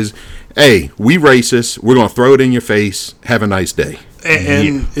racism is. Hey, we racist. We're gonna throw it in your face. Have a nice day.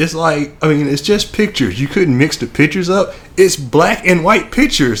 And it's like, I mean, it's just pictures. You couldn't mix the pictures up. It's black and white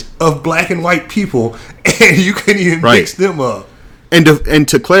pictures of black and white people, and you couldn't even mix them up. And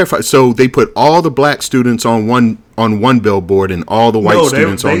to clarify, so they put all the black students on one billboard and all the white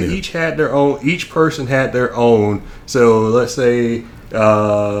students on the other. Each had their own. Each person had their own. So let's say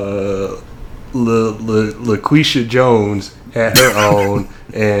LaQuisha Jones had her own,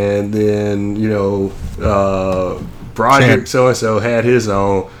 and then Broderick so and so had his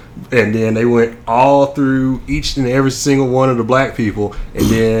own, and then they went all through each and every single one of the black people, and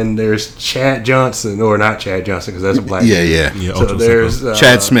then there's Chad Johnson, or not Chad Johnson because that's a black. Yeah. So there's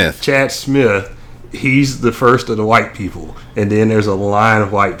Chad Smith. Chad Smith, he's the first of the white people, and then there's a line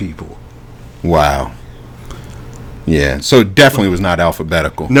of white people. Wow. Yeah, so it definitely was not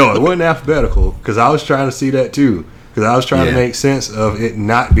alphabetical. No, it wasn't alphabetical because I was trying to see that too. Because I was trying to make sense of it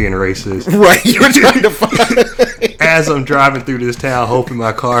not being racist. Right, you were trying to find. As I'm driving through this town, hoping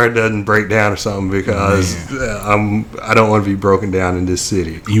my car doesn't break down or something, because I don't want to be broken down in this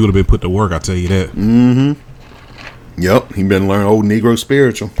city. You would have been put to work, I'll tell you that. Mm-hmm. Yep, he been learning old Negro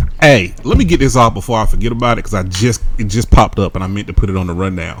spiritual. Hey, let me get this off before I forget about it, because it just popped up and I meant to put it on the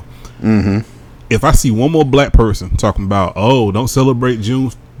rundown. Mm-hmm. If I see one more black person talking about, oh, don't celebrate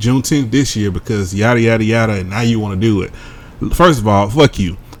Juneteenth this year because yada yada yada, and now you want to do it. First of all, fuck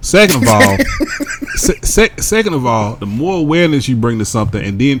you. Second of all, second of all, the more awareness you bring to something,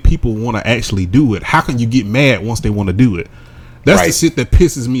 and then people want to actually do it, how can you get mad once they want to do it? That's the shit that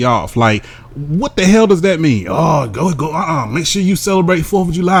pisses me off. Like, what the hell does that mean? Oh, go. Make sure you celebrate 4th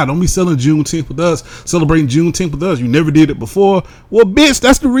of July. Don't be celebrating Juneteenth with us. You never did it before. Well, bitch,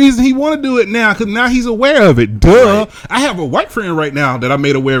 that's the reason he want to do it now, because now he's aware of it. Duh. Right. I have a white friend right now that I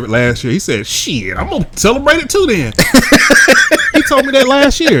made aware of it last year. He said, shit, I'm going to celebrate it too then. He told me that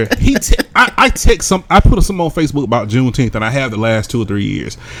last year. I put some on Facebook about Juneteenth, and I have the last 2 or 3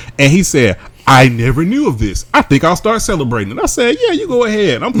 years. And he said, I never knew of this. I think I'll start celebrating. And I said, yeah, you go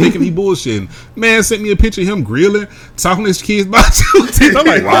ahead. I'm thinking he bullshitting. Man sent me a picture of him grilling, talking to his kids about Juneteenth. I'm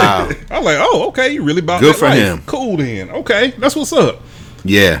like, wow. I'm like, oh, okay, you really about good that for life. him. Cool then. Okay, that's what's up.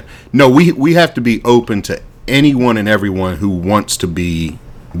 Yeah. No, we have to be open to anyone and everyone who wants to be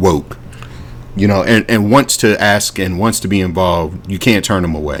woke. And wants to ask and wants to be involved. You can't turn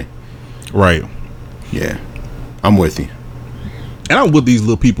them away. Right. Yeah. I'm with you. And I'm with these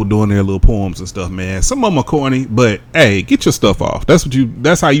little people doing their little poems and stuff, man. Some of them are corny, but hey, get your stuff off.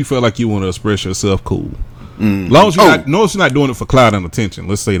 That's how you feel like you want to express yourself. Cool. Long as you're not doing it for clout and attention.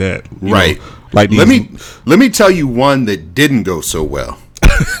 Let's say that. Right. Like let me tell you one that didn't go so well.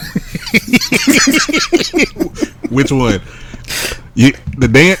 Which one? The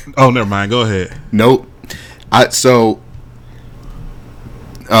dance? Oh, never mind. Go ahead. Nope.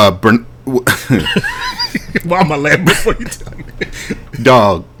 Why am I laughing before you tell me?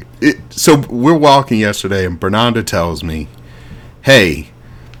 Dog. So we're walking yesterday, and Bernanda tells me, "Hey,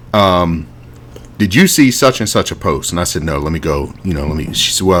 did you see such and such a post?" And I said, "No. Let me go.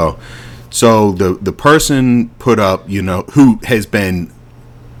 She said, "Well, so the person put up, who has been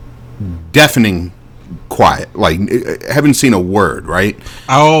deafening quiet, like haven't seen a word, right?"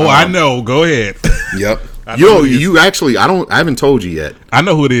 Oh, I know. Go ahead. Yep. You actually, I haven't told you yet. I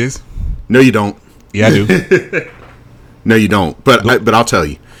know who it is. No, you don't. Yeah, I do. No, you don't. But I'll tell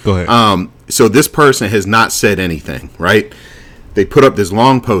you. Go ahead. So this person has not said anything, right? They put up this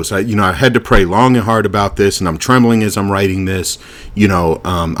long post. I had to pray long and hard about this, and I'm trembling as I'm writing this.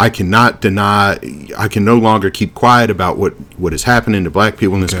 I cannot deny. I can no longer keep quiet about what is happening to black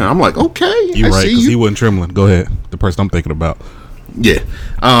people in this country. I'm like, okay, you're right, because he wasn't trembling. Go ahead. The person I'm thinking about. Yeah.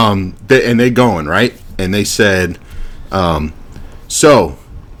 And they going right, and they said, so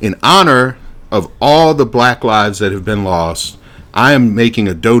in honor of all the black lives that have been lost, I am making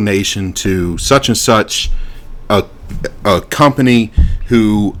a donation to such and such a company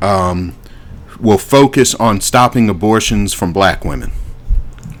who will focus on stopping abortions from black women.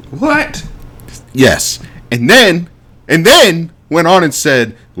 What? Yes. And then went on and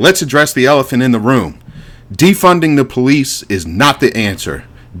said, let's address the elephant in the room. Defunding the police is not the answer.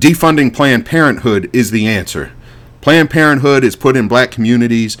 Defunding Planned Parenthood is the answer. Planned Parenthood is put in black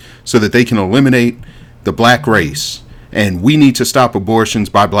communities so that they can eliminate the black race, and we need to stop abortions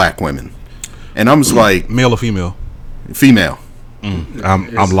by black women. And I'm just like, male or female? Female.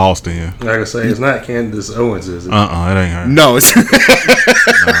 I'm lost in here. Like I say, it's not Candace Owens, is it? It ain't her. No, it's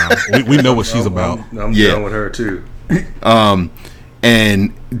We know what she's about. I'm Yeah. done with her too.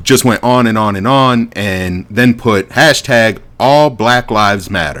 and just went on and on and on, and then put hashtag all Black Lives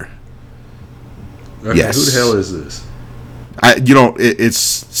Matter. Okay, Yes. Who the hell is this?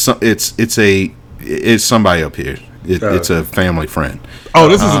 It's somebody up here. It's a family friend. Oh,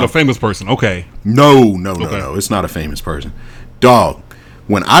 this isn't a famous person. Okay. No, Okay. it's not a famous person. Dog,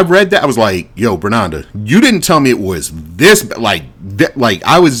 when I read that, I was like, yo, Bernanda, you didn't tell me it was this, like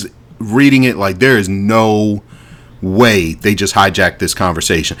I was reading it like there is no way they just hijacked this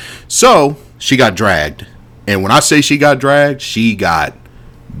conversation. So she got dragged. And when I say she got dragged, she got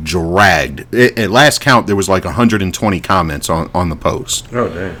dragged. At last count, there was like 120 comments on the post. Oh,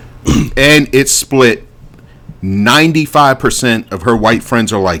 damn. And it's split. 95% of her white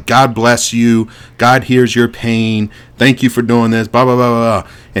friends are like, God bless you. God hears your pain. Thank you for doing this. Blah, blah, blah,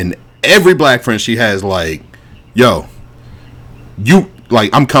 blah. And every black friend she has like, yo, you,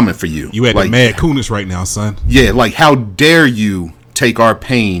 like, I'm coming for you. You at like, the Mad Coonish right now, son. yeah, like, how dare you take our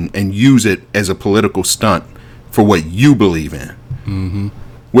pain and use it as a political stunt for what you believe in? Mm-hmm.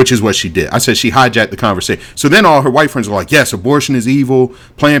 Which is what she did. I said she hijacked the conversation. So then all her white friends are like, yes, abortion is evil.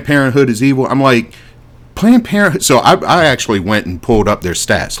 Planned Parenthood is evil. I'm like, Planned Parenthood. So I actually went and pulled up their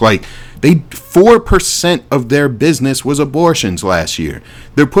stats. Like, 4% of their business was abortions last year.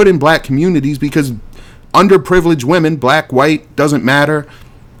 They're put in black communities because underprivileged women, black, white, doesn't matter,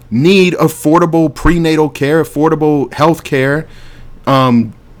 need affordable prenatal care, affordable health care,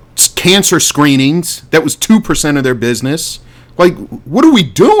 cancer screenings. That was 2% of their business. Like, what are we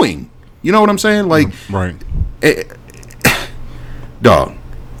doing? You know what I'm saying? Like, Right. dog,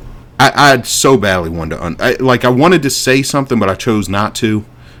 I so badly wanted to I wanted to say something, but I chose not to,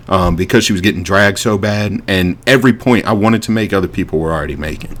 because she was getting dragged so bad, and every point I wanted to make, other people were already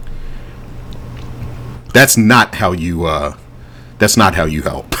making. That's not how you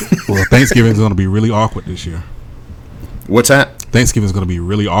help. Well, Thanksgiving's going to be really awkward this year. What's that? Thanksgiving's going to be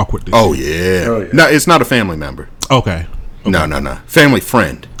really awkward this Oh year. yeah. Oh, yeah. No, it's not a family member. Okay. No, family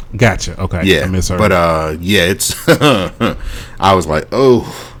friend. Gotcha. Okay. Yeah, I misheard. but yeah, it's. I was like,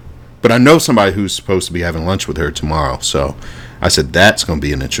 oh, but I know somebody who's supposed to be having lunch with her tomorrow, so I said that's going to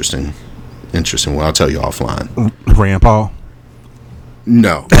be an interesting one. I'll tell you offline. Rand Paul.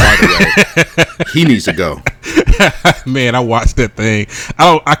 No, by the way, he needs to go. Man, I watched that thing.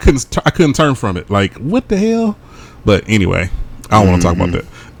 I couldn't turn from it. Like, what the hell? But anyway, I don't want to talk about that.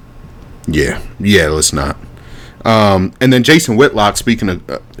 Yeah, let's not. And then Jason Whitlock, speaking of,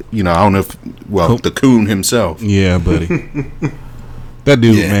 I don't know if, the coon himself. Yeah, buddy. That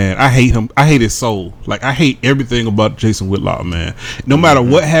dude, Yeah. man, I hate him. I hate his soul. Like, I hate everything about Jason Whitlock, man. No matter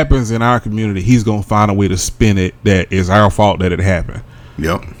what happens in our community, he's gonna find a way to spin it that is our fault that it happened.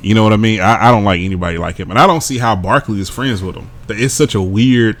 Yep. You know what I mean? I don't like anybody like him, and I don't see how Barkley is friends with him. It's such a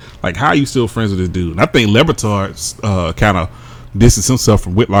weird, like, how are you still friends with this dude? And I think LeBatard kind of distanced himself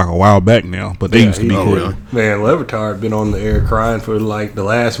from Whitlock a while back now, but they used to be cool. really? Man, Levitard been on the air crying for like the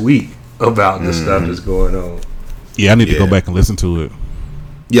last week about the stuff that's going on. Yeah, I need to go Yeah. back and listen to it.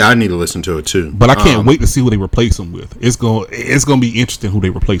 Yeah, I need to listen to it too. But I can't wait to see who they replace him with. It's gonna be interesting who they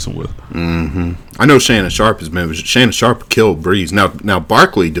replace him with. I know Shannon Sharp has been. Shannon Sharp killed Breeze. Now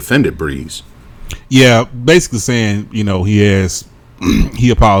Barkley defended Breeze. Yeah, basically saying, he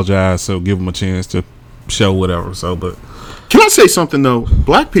apologized, so give him a chance to show whatever. So, but Can I say something though?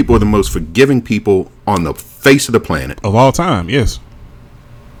 Black people are the most forgiving people on the face of the planet. of all time, yes.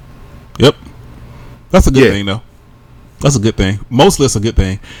 Yep. That's a good Yeah. thing, though. That's a good thing. Mostly it's a good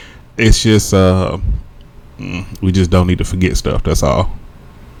thing. It's just we just don't need to forget stuff. That's all.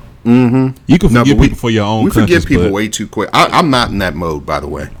 Mm-hmm. You can forgive people for your own. We forgive conscience, people but way too quick. I'm not in that mode, by the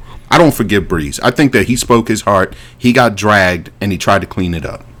way. I don't forgive Breeze. I think that he spoke his heart. He got dragged, and he tried to clean it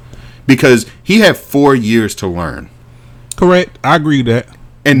up because he had 4 years to learn. Correct. I agree with that.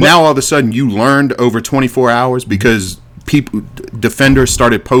 And now all of a sudden you learned over 24 hours because defenders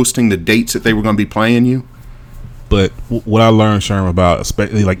started posting the dates that they were going to be playing you. But what I learned, Sherman, about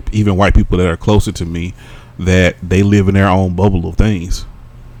especially like even white people that are closer to me, that they live in their own bubble of things,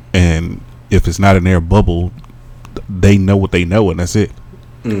 and if it's not in their bubble, they know what they know, and that's it.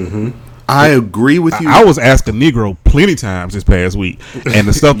 I agree with you. I was asked a Negro plenty times this past week, and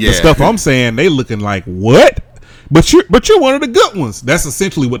the stuff Yeah. the stuff I'm saying, they looking like, what? But you're one of the good ones. That's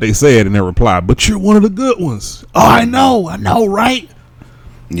essentially what they said in their reply. But you're one of the good ones. Oh, I know, right?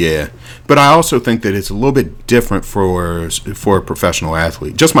 Yeah, but I also think that it's a little bit different for a professional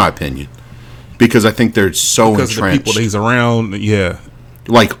athlete. Just my opinion, because I think they're so Because of the entrenched, people that he's around, yeah.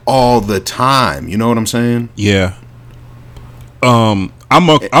 like all the time. You know what I'm saying? Yeah. I'm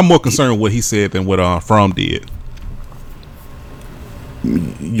more concerned with what he said than what Fromm did.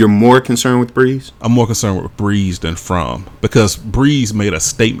 You're more concerned with Breeze? I'm more concerned with Breeze than Fromm, because Breeze made a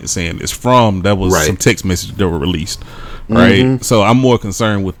statement saying this. Fromm, that was Right. some text messages that were released, right? So I'm more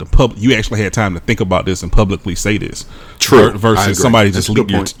concerned with the public. You actually had time to think about this and publicly say this. True. I agree. Versus somebody That's just a good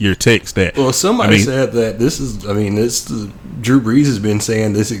leaked your text that. Well, somebody I mean, said that Drew Brees has been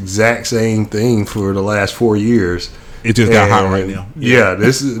saying this exact same thing for the last 4 years. it just got hot And, right now. Yeah,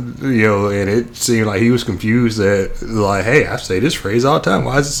 this is, and it seemed like he was confused that, like, hey, I say this phrase all the time.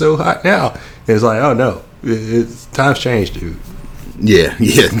 Why is it so hot now? And it's like, oh no, it's times changed, dude. Yeah.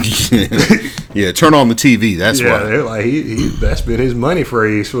 Yeah. Turn on the TV. That's Yeah, why. they're like he that's been his money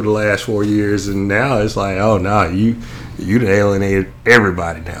phrase for the last 4 years, and now it's like, oh no, you done alienated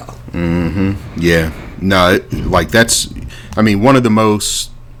everybody now. Yeah. No, that's. I mean, one of the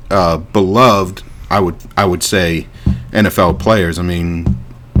most beloved, I would say, NFL players. I mean,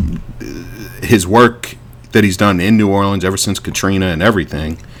 his work that he's done in New Orleans ever since Katrina and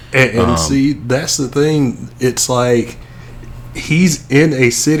everything. And see, that's the thing. It's like he's in a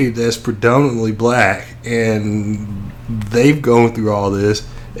city that's predominantly black, and they've gone through all this.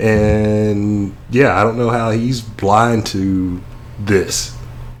 And yeah, I don't know how he's blind to this.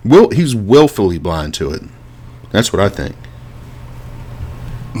 He's willfully blind to it. That's what I think.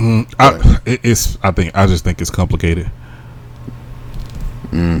 I just think it's complicated.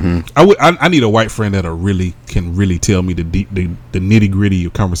 I need a white friend that can really tell me the nitty gritty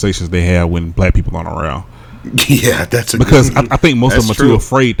of conversations they have when black people aren't around. Yeah, that's Because I think most of them are true. too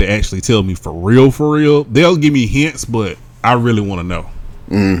afraid to actually tell me for real. They'll give me hints, but I really want to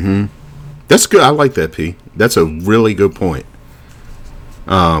know. That's good. I like that, P. That's a really good point.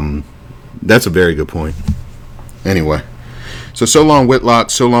 That's a very good point. Anyway, so long Whitlock,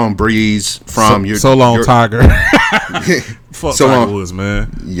 so long Breeze from so long Tiger. Fuck So Tiger long. Woods,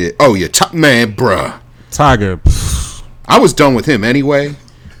 man. Yeah. Oh yeah, man, bruh. Tiger. I was done with him anyway,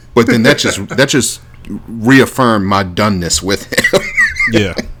 but then that just reaffirmed my doneness with him.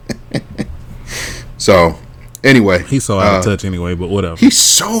 Yeah, So anyway, he's so out of touch anyway. But whatever. he's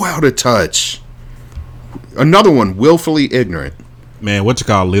so out of touch. Another one, willfully ignorant. Man, what you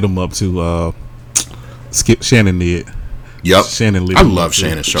call lit him up to Skip Shannon did. Yep. Shannon lit I him love up, too.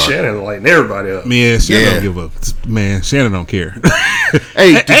 Shannon Sharp. Shannon lighting everybody up. Man, Shannon Yeah. don't give a man. Shannon don't care.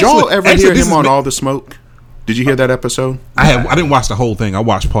 Hey, did y'all ever actually, hear this him is on ma- All the Smoke? Did you hear that episode? I didn't watch the whole thing. I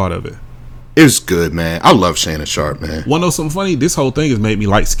watched part of it. It was good, man. I love Shannon Sharp, man. Want to know something funny? This whole thing has made me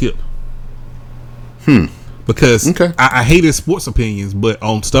like Skip. Because Okay. I hate his sports opinions, but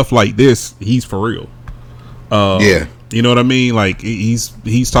on stuff like this, he's for real. Yeah. You know what I mean? Like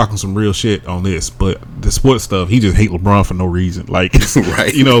he's talking some real shit on this, but the sports stuff, he just hate LeBron for no reason. Like,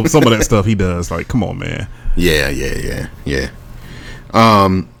 Right. You know, some of that stuff he does. Like, come on, man. Yeah.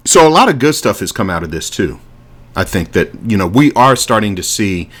 So a lot of good stuff has come out of this too. I think that, we are starting to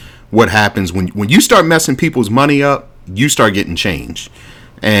see what happens when you start messing people's money up, you start getting change.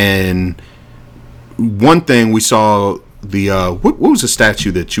 And one thing we saw, the what was the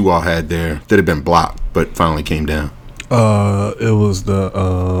statue that you all had there that had been blocked but finally came down? It was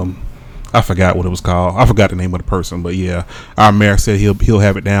the I forgot what it was called. I forgot the name of the person, but yeah, our mayor said he'll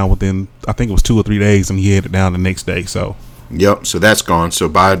have it down within, I think it was 2 or 3 days, and he had it down the next day. So Yep. So that's gone. So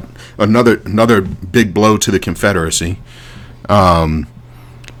by another big blow to the Confederacy, and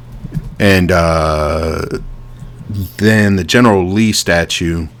then the General Lee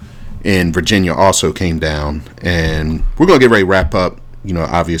statue in Virginia also came down, and we're gonna get ready to wrap up.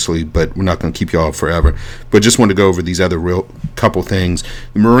 Obviously, but we're not going to keep y'all forever. But just want to go over these other real couple things.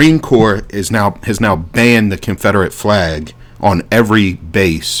 The Marine Corps has now banned the Confederate flag on every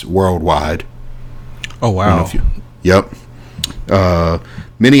base worldwide. oh wow, Yep.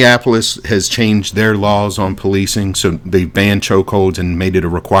 Minneapolis has changed their laws on policing, so they've banned chokeholds and made it a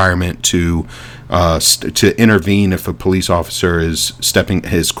requirement to intervene if a police officer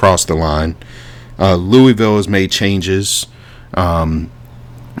has crossed the line. Louisville has made changes.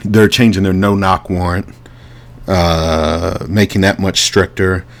 They're changing their no-knock warrant, making that much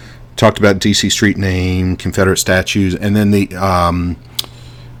stricter. Talked about DC street name, Confederate statues, and then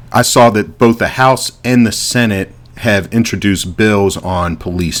I saw that both the House and the Senate have introduced bills on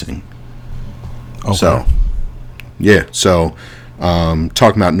policing. okay. So, yeah. So,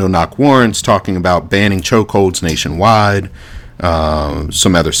 talking about no-knock warrants, talking about banning chokeholds nationwide,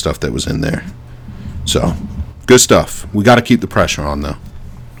 some other stuff that was in there. So, good stuff. We got to keep the pressure on, though.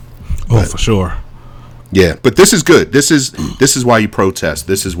 Oh, But, for sure. yeah, but this is good. This is why you protest.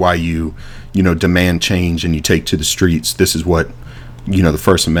 This is why you demand change and you take to the streets. This is what the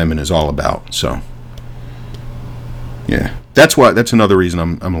First Amendment is all about. So yeah, that's another reason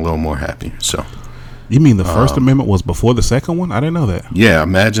I'm a little more happy. So You mean the First Amendment was before the second one? I didn't know that. yeah,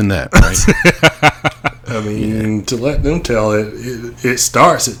 imagine that, right? I mean, to let them tell it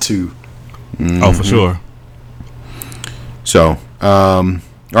starts at 2. Oh, for sure. So all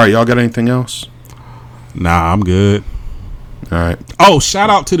right, y'all got anything else? Nah, I'm good. All right. Oh, shout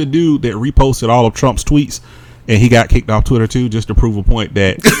out to the dude that reposted all of Trump's tweets, and he got kicked off Twitter too, just to prove a point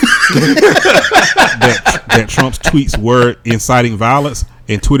that that Trump's tweets were inciting violence,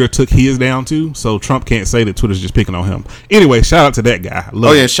 and Twitter took his down too. So Trump can't say that Twitter's just picking on him. Anyway, shout out to that guy.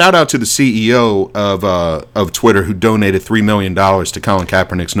 Oh yeah, shout out to the CEO of Twitter who donated $3 million to Colin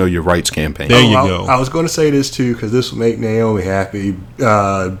Kaepernick's Know Your Rights campaign. There you go. I was going to say this too because this will make Naomi happy.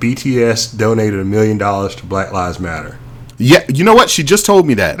 BTS donated $1 million to Black Lives Matter. Yeah, you know what? She just told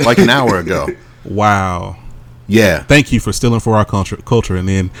me that like an hour ago. Wow. Yeah. Thank you for stealing for our culture and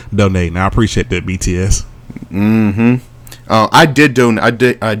then donating. I appreciate that, BTS.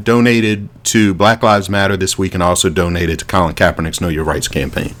 I donated to Black Lives Matter this week and also donated to Colin Kaepernick's Know Your Rights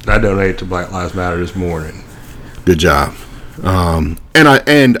campaign. I donated to Black Lives Matter this morning. Good job. And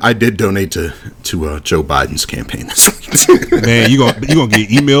I did donate to Joe Biden's campaign this week. Man, you gonna get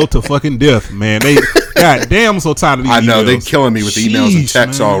emailed to fucking death, man. They goddamn, I'm so tired of these. I know emails. they're killing me with emails and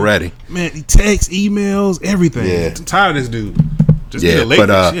texts man. already. Man, texts, emails, everything. Yeah. I'm tired of this dude. Just Yeah, get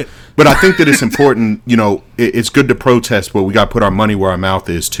late shit. but I think that it's important. It's good to protest, but we got to put our money where our mouth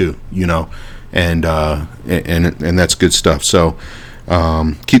is too. And that's good stuff. So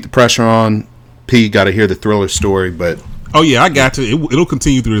keep the pressure on. P, got to hear the Thriller story, but. Oh yeah, I got to. It'll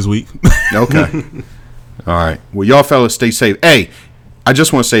continue through this week. Okay. All right. Well, y'all fellas stay safe. Hey, I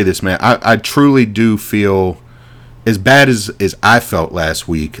just want to say this, man. I truly do feel as bad as I felt last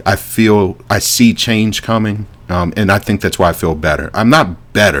week. I see change coming, and I think that's why I feel better. I'm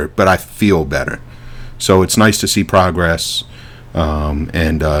not better, but I feel better. So it's nice to see progress,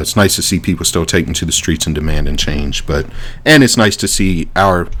 and it's nice to see people still taking to the streets and demanding change. And it's nice to see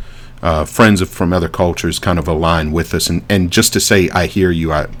our friends from other cultures kind of align with us, and just to say I hear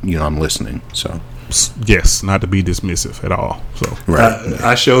you, I'm listening. So yes, not to be dismissive at all. So right.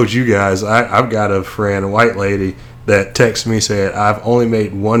 I showed you guys. I've got a friend, a white lady, that texted me said, "I've only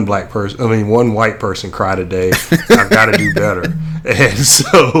made one white person cry today. I've got to do better." And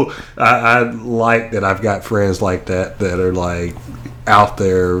so I like that I've got friends like that are like out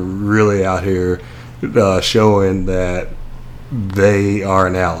there, really out here, showing that they are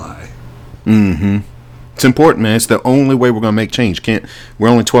an ally. Mm-hmm. It's important, man. It's the only way we're going to make change. We're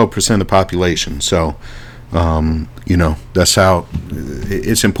only 12% of the population, so that's how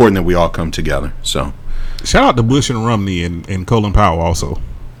it's important that we all come together. So, shout out to Bush and Romney and Colin Powell also.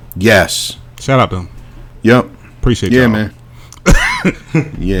 Yes. Shout out to them. Yep. Appreciate y'all. y'all. Man.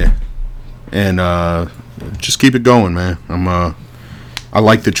 Yeah. And just keep it going, man. I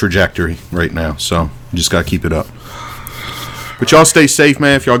like the trajectory right now, so you just got to keep it up. But y'all stay safe,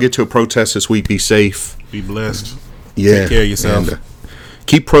 man. If y'all get to a protest this week, be safe. Be blessed. Yeah. Take care of yourself. And,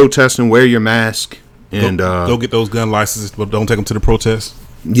 keep protesting. Wear your mask. And go get those gun licenses, but don't take them to the protest.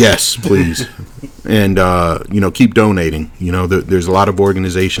 Yes, please. And keep donating. There's a lot of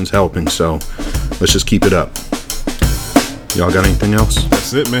organizations helping, so let's just keep it up. Y'all got anything else?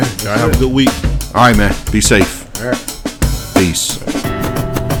 That's it, man. Y'all have a good week. All right, man. Be safe. All right. Peace.